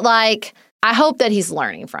 But like, I hope that he's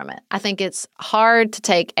learning from it. I think it's hard to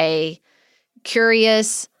take a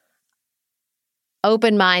curious,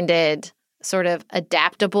 open-minded, sort of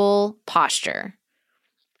adaptable posture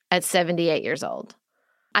at 78 years old.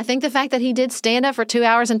 I think the fact that he did stand up for 2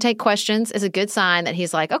 hours and take questions is a good sign that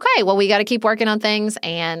he's like, okay, well, we got to keep working on things,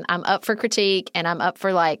 and I'm up for critique, and I'm up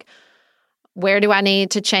for like, where do I need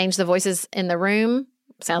to change the voices in the room?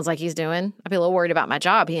 Sounds like he's doing. I'd be a little worried about my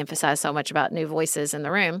job. He emphasized so much about new voices in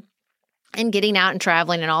the room and getting out and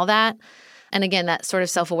traveling and all that. And again, that sort of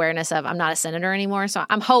self-awareness of I'm not a senator anymore. So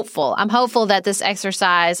I'm hopeful. I'm hopeful that this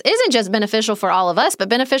exercise isn't just beneficial for all of us, but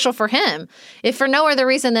beneficial for him. If for no other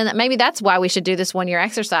reason than that maybe that's why we should do this one-year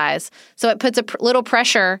exercise. So it puts a little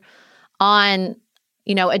pressure on,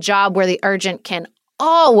 a job where the urgent can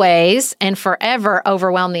always and forever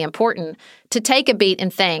overwhelm the important, to take a beat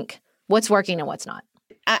and think what's working and what's not.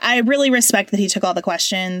 I really respect that he took all the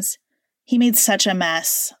questions. He made such a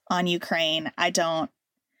mess on Ukraine.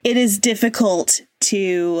 It is difficult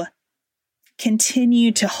to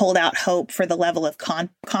continue to hold out hope for the level of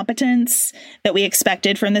competence that we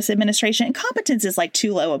expected from this administration. And competence is like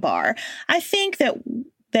too low a bar. I think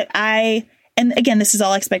and again, this is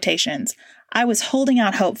all expectations. I was holding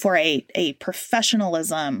out hope for a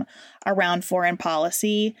professionalism around foreign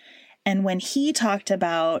policy. And when he talked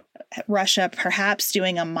about Russia perhaps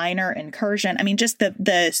doing a minor incursion, I mean, just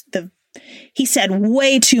he said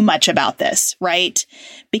way too much about this, right?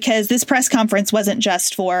 Because this press conference wasn't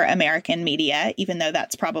just for American media, even though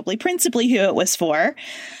that's probably principally who it was for.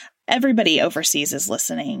 Everybody overseas is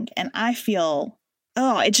listening. And I feel,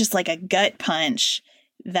 it's just like a gut punch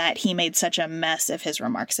that he made such a mess of his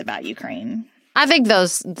remarks about Ukraine. I think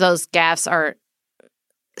those gaffes are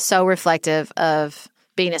so reflective of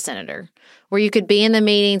being a senator, where you could be in the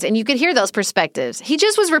meetings and you could hear those perspectives. He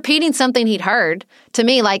just was repeating something he'd heard. To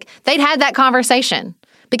me, like, they'd had that conversation,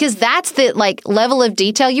 because that's the level of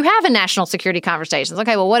detail you have in national security conversations.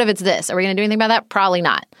 Okay, well, what if it's this? Are we going to do anything about that? Probably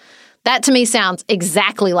not. That to me sounds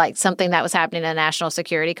exactly like something that was happening in a national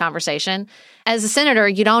security conversation. As a senator,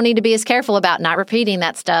 you don't need to be as careful about not repeating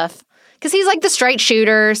that stuff, because he's like the straight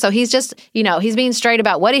shooter. So he's just, he's being straight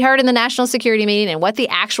about what he heard in the national security meeting and what the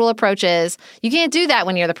actual approach is. You can't do that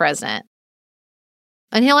when you're the president.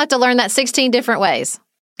 And he'll have to learn that 16 different ways.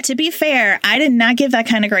 To be fair, I did not give that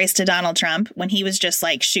kind of grace to Donald Trump when he was just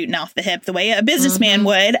like shooting off the hip the way a businessman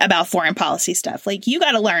would about foreign policy stuff. Like, you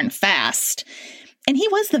got to learn fast. And he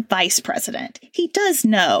was the vice president. He does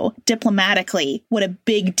know diplomatically what a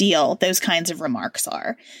big deal those kinds of remarks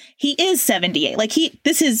are. He is 78. Like,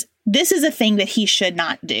 this is a thing that he should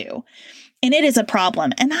not do. And it is a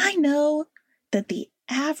problem. And I know that the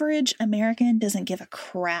average American doesn't give a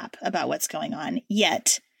crap about what's going on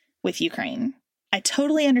yet with Ukraine. I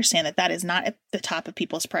totally understand that is not at the top of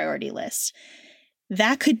people's priority list.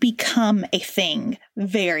 That could become a thing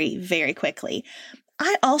very, very quickly.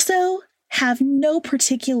 I also have no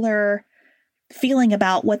particular feeling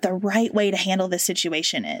about what the right way to handle this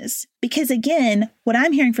situation is. Because again, what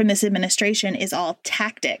I'm hearing from this administration is all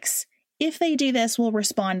tactics. If they do this, we'll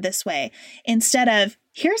respond this way. Instead of,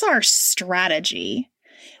 here's our strategy.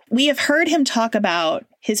 We have heard him talk about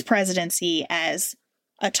his presidency as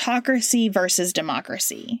autocracy versus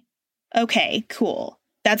democracy. Okay, cool.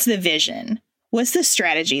 That's the vision. What's the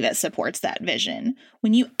strategy that supports that vision?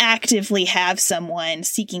 When you actively have someone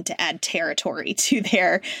seeking to add territory to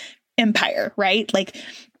their empire, right? Like,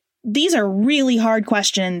 these are really hard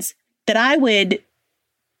questions that I would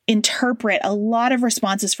interpret a lot of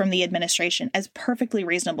responses from the administration as perfectly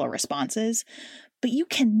reasonable responses, but you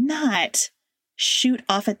cannot shoot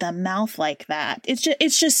off at the mouth like that.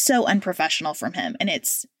 It's just so unprofessional from him, and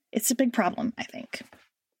it's a big problem, I think.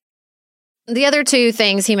 The other two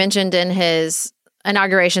things he mentioned in his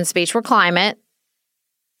inauguration speech were climate,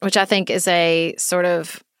 which I think is a sort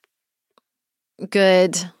of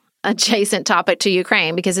good adjacent topic to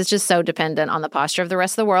Ukraine, because it's just so dependent on the posture of the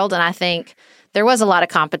rest of the world. And I think there was a lot of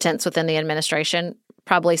competence within the administration,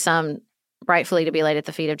 probably some rightfully to be laid at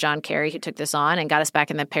the feet of John Kerry, who took this on and got us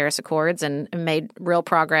back in the Paris Accords and made real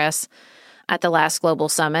progress at the last global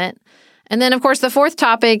summit. And then, of course, the fourth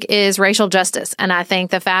topic is racial justice. And I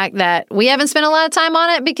think the fact that we haven't spent a lot of time on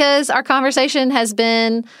it because our conversation has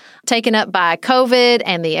been taken up by COVID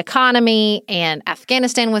and the economy and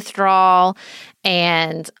Afghanistan withdrawal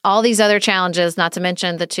and all these other challenges, not to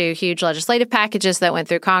mention the two huge legislative packages that went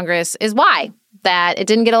through Congress, is why that it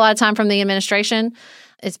didn't get a lot of time from the administration.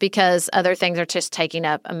 It's because other things are just taking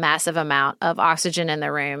up a massive amount of oxygen in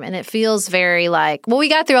the room. And it feels very like, well, we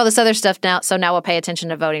got through all this other stuff now, so now we'll pay attention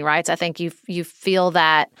to voting rights. I think you feel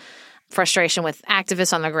that frustration with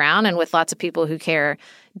activists on the ground and with lots of people who care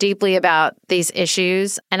deeply about these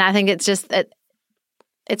issues. And I think it's just that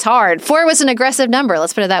it's hard. 4 was an aggressive number.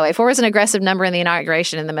 Let's put it that way. 4 was an aggressive number in the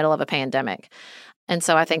inauguration in the middle of a pandemic. And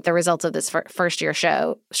so I think the results of this first year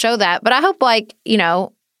show that. But I hope,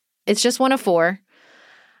 it's just 1 of 4.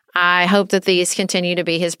 I hope that these continue to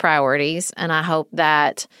be his priorities. And I hope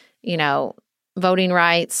that, voting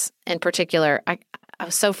rights in particular, I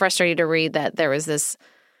was so frustrated to read that there was this,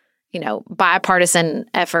 bipartisan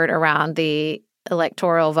effort around the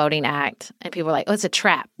Electoral Voting Act. And people were like, oh, it's a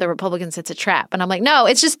trap. The Republicans, it's a trap. And I'm like, no,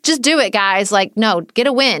 it's just do it, guys. Like, no, get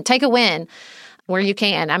a win. Take a win where you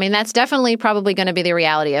can. I mean, that's definitely probably going to be the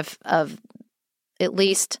reality of at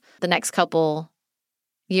least the next couple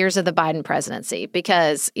years of the Biden presidency,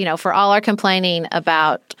 because, for all our complaining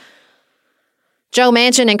about Joe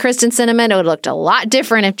Manchin and Kyrsten Sinema, it would have looked a lot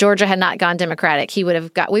different if Georgia had not gone Democratic.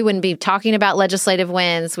 We wouldn't be talking about legislative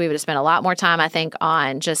wins. We would have spent a lot more time, I think,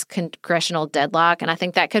 on just congressional deadlock. And I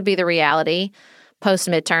think that could be the reality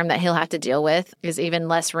post-midterm that he'll have to deal with, is even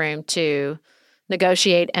less room to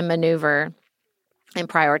negotiate and maneuver and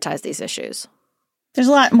prioritize these issues. There's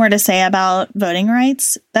a lot more to say about voting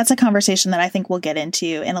rights. That's a conversation that I think we'll get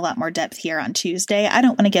into in a lot more depth here on Tuesday. I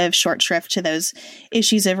don't want to give short shrift to those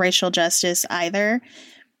issues of racial justice either.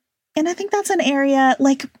 And I think that's an area,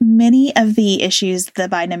 like many of the issues the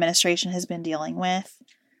Biden administration has been dealing with,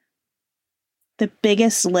 the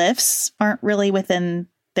biggest lifts aren't really within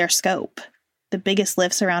their scope. The biggest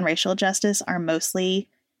lifts around racial justice are mostly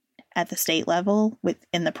at the state level,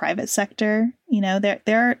 within the private sector.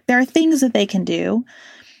 There are things that they can do,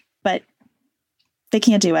 but they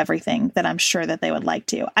can't do everything that I'm sure that they would like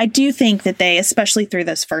to. I do think that they, especially through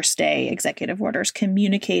those first day executive orders,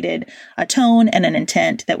 communicated a tone and an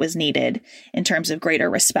intent that was needed in terms of greater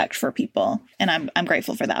respect for people. And I'm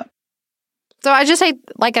grateful for that. So I just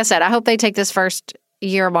like I said, I hope they take this first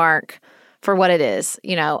year mark for what it is,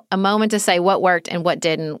 a moment to say what worked and what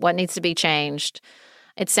didn't, what needs to be changed.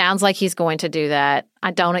 It sounds like he's going to do that.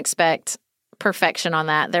 I don't expect perfection on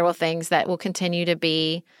that. There will things that will continue to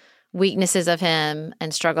be weaknesses of him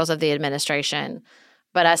and struggles of the administration.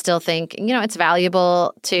 But I still think, it's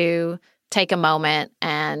valuable to take a moment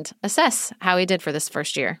and assess how he did for this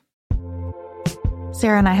first year.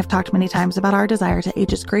 Sarah and I have talked many times about our desire to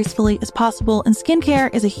age as gracefully as possible, and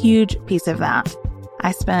skincare is a huge piece of that.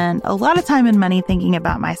 I spend a lot of time and money thinking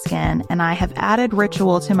about my skin, and I have added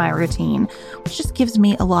Ritual to my routine, which just gives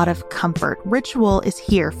me a lot of comfort. Ritual is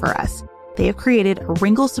here for us. They have created a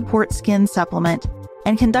wrinkle support skin supplement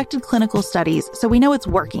and conducted clinical studies, so we know it's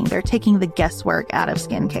working. They're taking the guesswork out of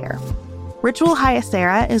skincare. Ritual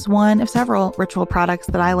Hyacera is one of several Ritual products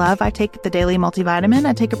that I love. I take the daily multivitamin,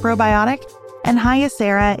 I take a probiotic, and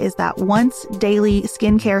Hyacera is that once daily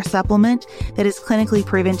skincare supplement that is clinically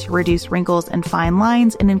proven to reduce wrinkles and fine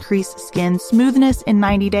lines and increase skin smoothness in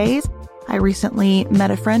 90 days. I recently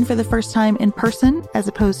met a friend for the first time in person as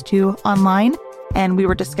opposed to online, and we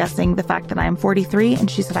were discussing the fact that I am 43,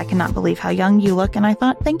 and she said, I cannot believe how young you look. And I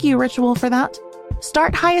thought, thank you, Ritual, for that.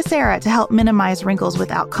 Start Hyacera to help minimize wrinkles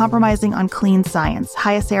without compromising on clean science.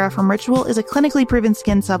 Hyacera from Ritual is a clinically proven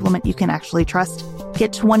skin supplement you can actually trust.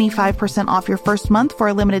 Get 25% off your first month for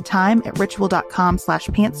a limited time at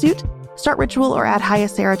ritual.com/pantsuit. Start Ritual or add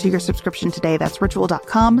Hyacera to your subscription today. That's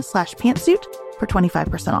ritual.com/pantsuit for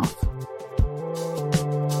 25% off.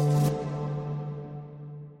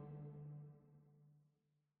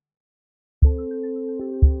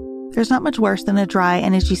 There's not much worse than a dry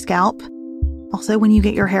and itchy scalp. Also, when you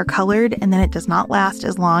get your hair colored and then it does not last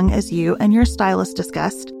as long as you and your stylist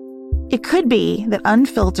discussed. It could be that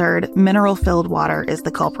unfiltered, mineral-filled water is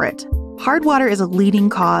the culprit. Hard water is a leading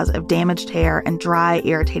cause of damaged hair and dry,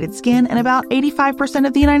 irritated skin, and about 85%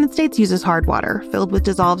 of the United States uses hard water, filled with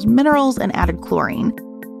dissolved minerals and added chlorine.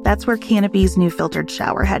 That's where Canopy's new filtered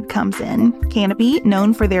shower head comes in. Canopy,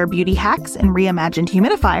 known for their beauty hacks and reimagined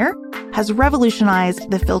humidifier, has revolutionized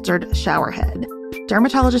the filtered shower head.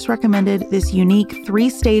 Dermatologists recommended this unique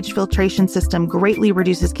 3-stage filtration system greatly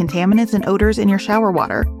reduces contaminants and odors in your shower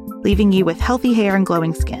water. leaving you with healthy hair and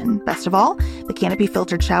glowing skin. Best of all, the Canopy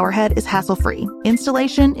filtered shower head is hassle-free.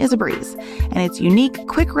 Installation is a breeze, and its unique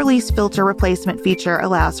quick-release filter replacement feature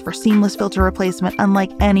allows for seamless filter replacement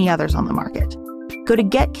unlike any others on the market. Go to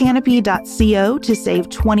getcanopy.co to save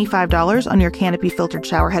 $25 on your Canopy filtered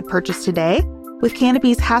shower head purchase today with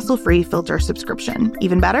Canopy's hassle-free filter subscription.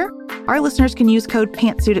 Even better, our listeners can use code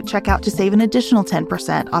PANTSUIT at checkout to save an additional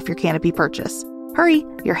 10% off your Canopy purchase. Hurry,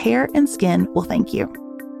 your hair and skin will thank you.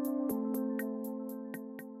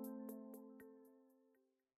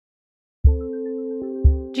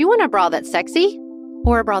 Do you want a bra that's sexy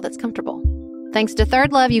or a bra that's comfortable? Thanks to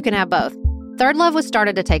Third Love, you can have both. Third Love was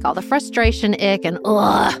started to take all the frustration, ick, and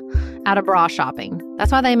out of bra shopping.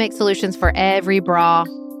 That's why they make solutions for every bra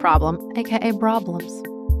problem, aka problems.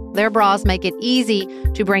 Their bras make it easy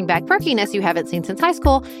to bring back perkiness you haven't seen since high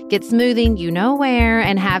school, get smoothing you know where,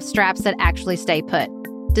 and have straps that actually stay put.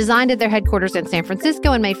 Designed at their headquarters in San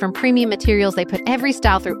Francisco and made from premium materials, they put every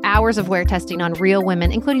style through hours of wear testing on real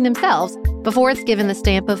women, including themselves, before it's given the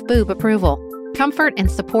stamp of boob approval. Comfort and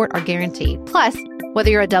support are guaranteed. Plus, whether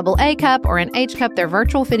you're a double A cup or an H cup, their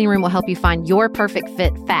virtual fitting room will help you find your perfect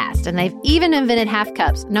fit fast. And they've even invented half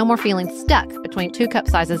cups. No more feeling stuck between two cup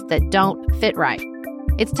sizes that don't fit right.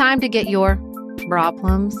 It's time to get your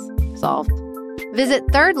problems solved. Visit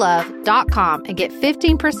thirdlove.com and get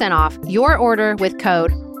 15% off your order with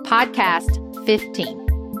code podcast15.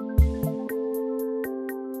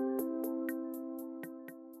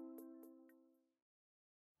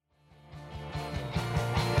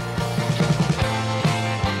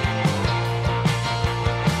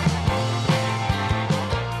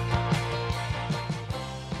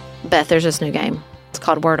 Beth, there's this new game. It's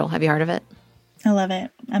called Wordle. Have you heard of it? I love it.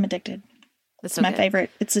 I'm addicted. It's my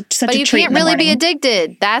favorite. It's such a treat. But you can't really be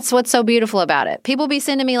addicted. That's what's so beautiful about it. People be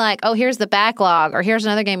sending me like, oh, here's the backlog, or here's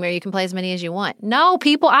another game where you can play as many as you want. No,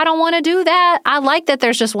 people, I don't want to do that. I like that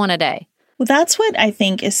there's just one a day. Well, that's what I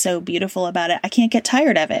think is so beautiful about it. I can't get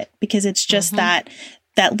tired of it because it's just that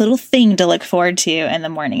little thing to look forward to in the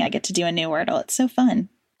morning. I get to do a new Wordle. It's so fun.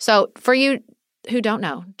 So for you who don't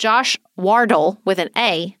know, Josh Wardle with an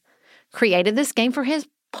A created this game for his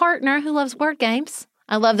partner who loves word games.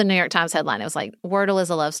 I love the New York Times headline. It was like, Wordle is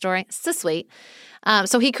a love story. It's so sweet.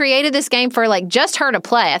 So he created this game for like just her to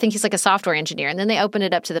play. I think he's like a software engineer. And then they opened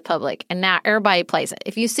it up to the public. And now everybody plays it.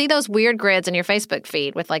 If you see those weird grids in your Facebook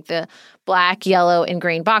feed with like the black, yellow, and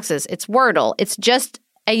green boxes, it's Wordle. It's just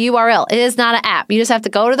a URL. It is not an app. You just have to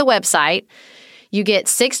go to the website. You get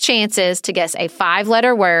 6 chances to guess a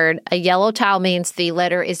 5-letter word. A yellow tile means the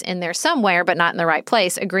letter is in there somewhere, but not in the right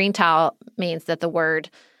place. A green tile means that the word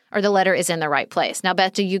or the letter is in the right place. Now,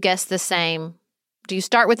 Beth, do you guess the same? Do you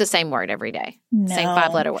start with the same word every day? No. Same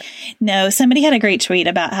 5-letter word? No. Somebody had a great tweet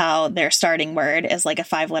about how their starting word is like a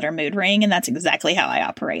 5-letter mood ring, and that's exactly how I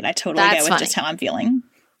operate. I totally go with just how I'm feeling.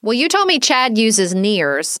 Well, you told me Chad uses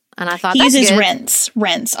Nears, and I thought he that's uses good. Rents,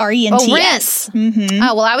 RENTS. Oh, Rents. Mm-hmm.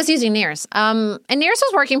 Oh, well, I was using Nears. And Nears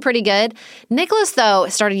was working pretty good. Nicholas, though,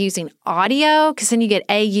 started using audio because then you get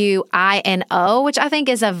AUINO, which I think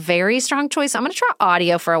is a very strong choice. I'm going to try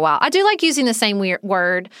audio for a while. I do like using the same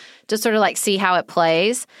word to sort of like see how it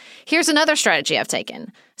plays. Here's another strategy I've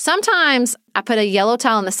taken. Sometimes I put a yellow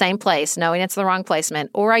tile in the same place, knowing it's the wrong placement,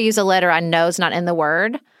 or I use a letter I know is not in the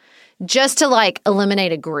word, just to like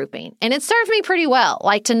eliminate a grouping. And it served me pretty well,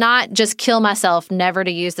 like to not just kill myself never to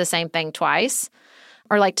use the same thing twice,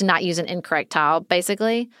 or like to not use an incorrect tile,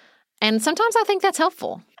 basically. And sometimes I think that's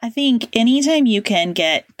helpful. I think anytime you can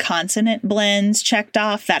get consonant blends checked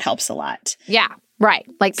off, that helps a lot. Yeah, right.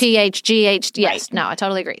 Like PH, GH. Yes, right. No, I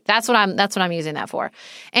totally agree. That's what I'm using that for.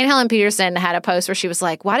 And Helen Peterson had a post where she was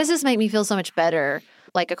like, why does this make me feel so much better,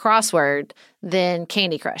 like a crossword, than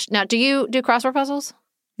Candy Crush? Now, do you do crossword puzzles?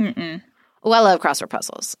 Mm-mm. Oh, I love crossword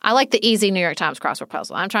puzzles. I like the easy New York Times crossword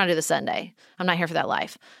puzzle. I'm trying to do the Sunday. I'm not here for that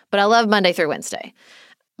life. But I love Monday through Wednesday.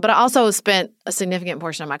 But I also spent a significant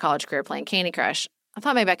portion of my college career playing Candy Crush. I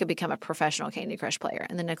thought maybe I could become a professional Candy Crush player.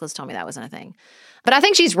 And then Nicholas told me that wasn't a thing. But I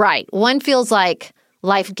think she's right. One feels like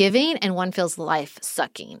life-giving and one feels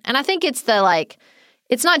life-sucking. And I think it's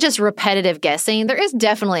it's not just repetitive guessing. There is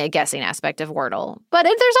definitely a guessing aspect of Wordle. But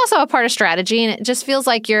there's also a part of strategy. And it just feels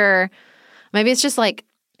like maybe it's just like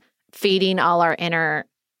feeding all our inner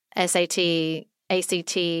SAT,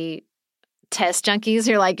 ACT test junkies.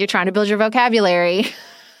 You're trying to build your vocabulary.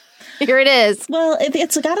 Here it is. Well,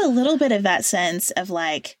 it's got a little bit of that sense of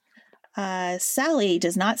like, Sally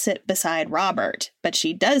does not sit beside Robert, but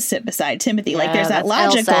she does sit beside Timothy. Like there's that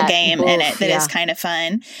logical game in it that is kind of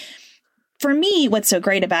fun. For me, what's so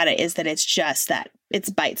great about it is that it's just that it's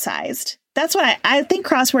bite-sized. That's what I think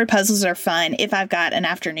crossword puzzles are fun if I've got an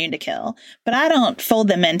afternoon to kill, but I don't fold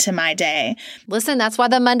them into my day. Listen, that's why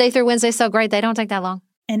the Monday through Wednesday is so great. They don't take that long.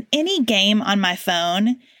 And any game on my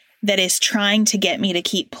phone that is trying to get me to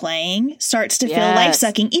keep playing starts to feel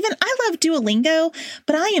life-sucking. Even I love Duolingo,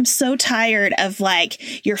 but I am so tired of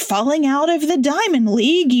like, you're falling out of the Diamond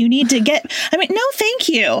League. You need to get, no, thank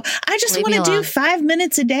you. I just want to do 5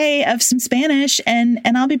 minutes a day of some Spanish and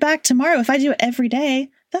I'll be back tomorrow. If I do it every day,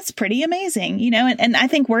 that's pretty amazing, and I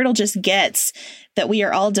think Wordle just gets that we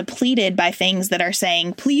are all depleted by things that are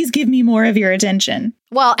saying, please give me more of your attention.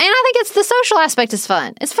 Well, and I think it's the social aspect is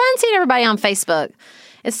fun. It's fun seeing everybody on Facebook.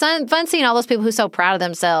 It's fun seeing all those people who are so proud of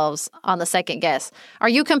themselves on the second guess. Are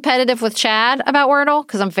you competitive with Chad about Wordle?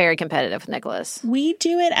 Because I'm very competitive with Nicholas. We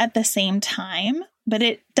do it at the same time, but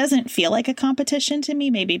it doesn't feel like a competition to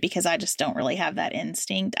me, maybe because I just don't really have that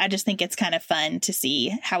instinct. I just think it's kind of fun to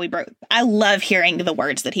see how he broke. I love hearing the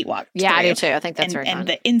words that he walked through. I do too. I think that's very fun. And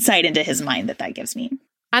the insight into his mind that gives me.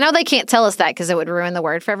 I know they can't tell us that because it would ruin the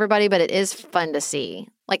word for everybody, but it is fun to see,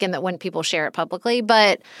 like when people share it publicly.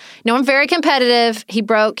 But I'm very competitive. He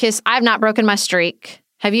broke his. I've not broken my streak.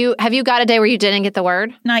 Have you got a day where you didn't get the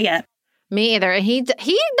word? Not yet. Me either. He doesn't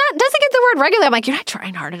get the word regularly. I'm like, you're not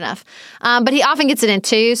trying hard enough. But he often gets it in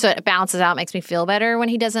 2, so it balances out, makes me feel better when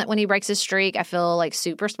he breaks his streak. I feel like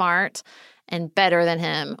super smart and better than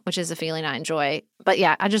him, which is a feeling I enjoy. But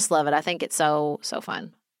yeah, I just love it. I think it's so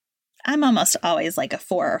fun. I'm almost always like a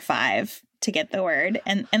 4 or 5 to get the word.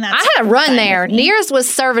 And that's I had a run there. Nears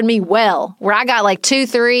was serving me well, where I got like 2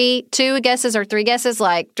 guesses or 3 guesses,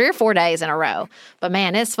 like 3 or 4 days in a row. But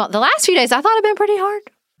man, it's fun. The last few days I thought had been pretty hard.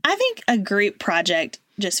 I think a group project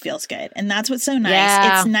just feels good. And that's what's so nice.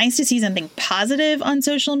 Yeah. It's nice to see something positive on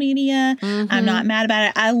social media. Mm-hmm. I'm not mad about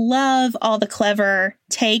it. I love all the clever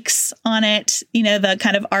takes on it, the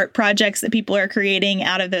kind of art projects that people are creating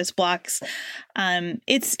out of those blocks.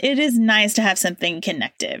 It is nice to have something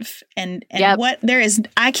connective and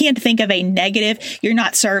I can't think of a negative. You're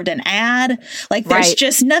not served an ad. Like there's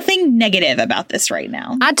just nothing negative about this right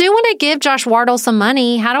now. I do want to give Josh Wardle some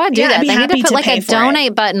money. How do I do that? They need to put like a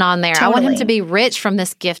donate button on there. Totally. I want him to be rich from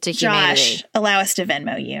this gift to humanity. Josh, allow us to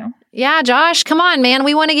Venmo you. Yeah, Josh, come on, man.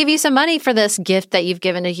 We want to give you some money for this gift that you've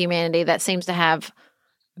given to humanity that seems to have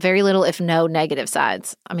very little, if no, negative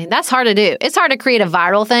sides. I mean, that's hard to do. It's hard to create a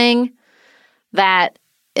viral thing that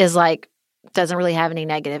is like, doesn't really have any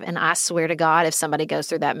negative. And I swear to God, if somebody goes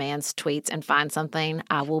through that man's tweets and finds something,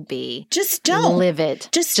 I will be livid.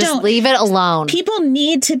 Just don't. Leave it alone. People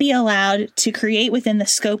need to be allowed to create within the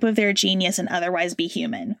scope of their genius and otherwise be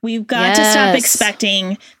human. We've got to stop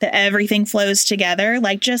expecting that everything flows together.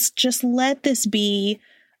 Like just let this be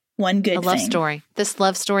one good thing. Love story. This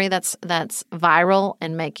love story that's viral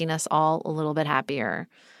and making us all a little bit happier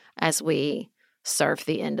as we surf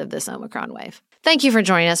the end of this Omicron wave. Thank you for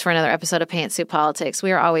joining us for another episode of Pantsuit Politics.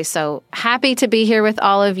 We are always so happy to be here with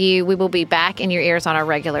all of you. We will be back in your ears on our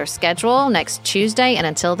regular schedule next Tuesday. And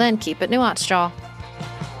until then, keep it nuanced, y'all.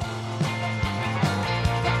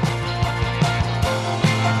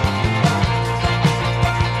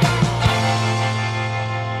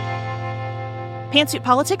 Pantsuit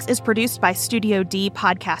Politics is produced by Studio D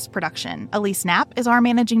Podcast Production. Elise Knapp is our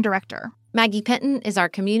managing director. Maggie Penton is our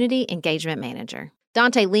community engagement manager.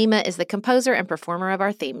 Dante Lima is the composer and performer of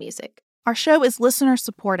our theme music. Our show is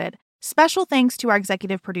listener-supported. Special thanks to our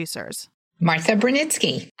executive producers. Martha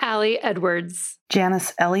Brunitsky. Allie Edwards.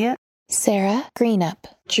 Janice Elliott. Sarah Greenup.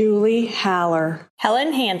 Julie Haller.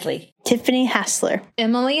 Helen Handley. Tiffany Hassler.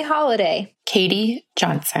 Emily Holiday. Katie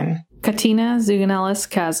Johnson. Katina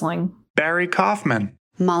Zuganellis-Kasling. Barry Kaufman.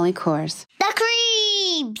 Molly Kors. The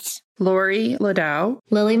Creeps. Lori Ladow.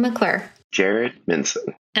 Lily McClure. Jared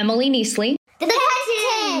Minson. Emily Neasley. The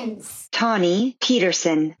Cousins. Tawny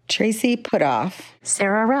Peterson. Tracy Putoff.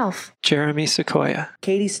 Sarah Ralph. Jeremy Sequoia.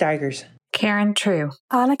 Katie Steigers. Karen True.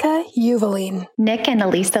 Annika Uvaline. Nick and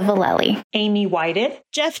Elisa Valelli. Amy Whited.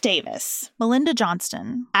 Jeff Davis. Melinda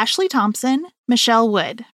Johnston. Ashley Thompson. Michelle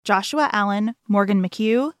Wood. Joshua Allen. Morgan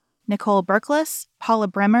McHugh. Nicole Berkless. Paula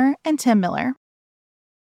Bremer. And Tim Miller.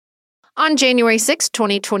 On January 6,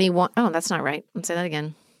 2021. Oh, that's not right. Let's say that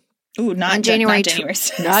again. Ooh, not January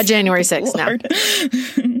 6th. Not January 6th. No.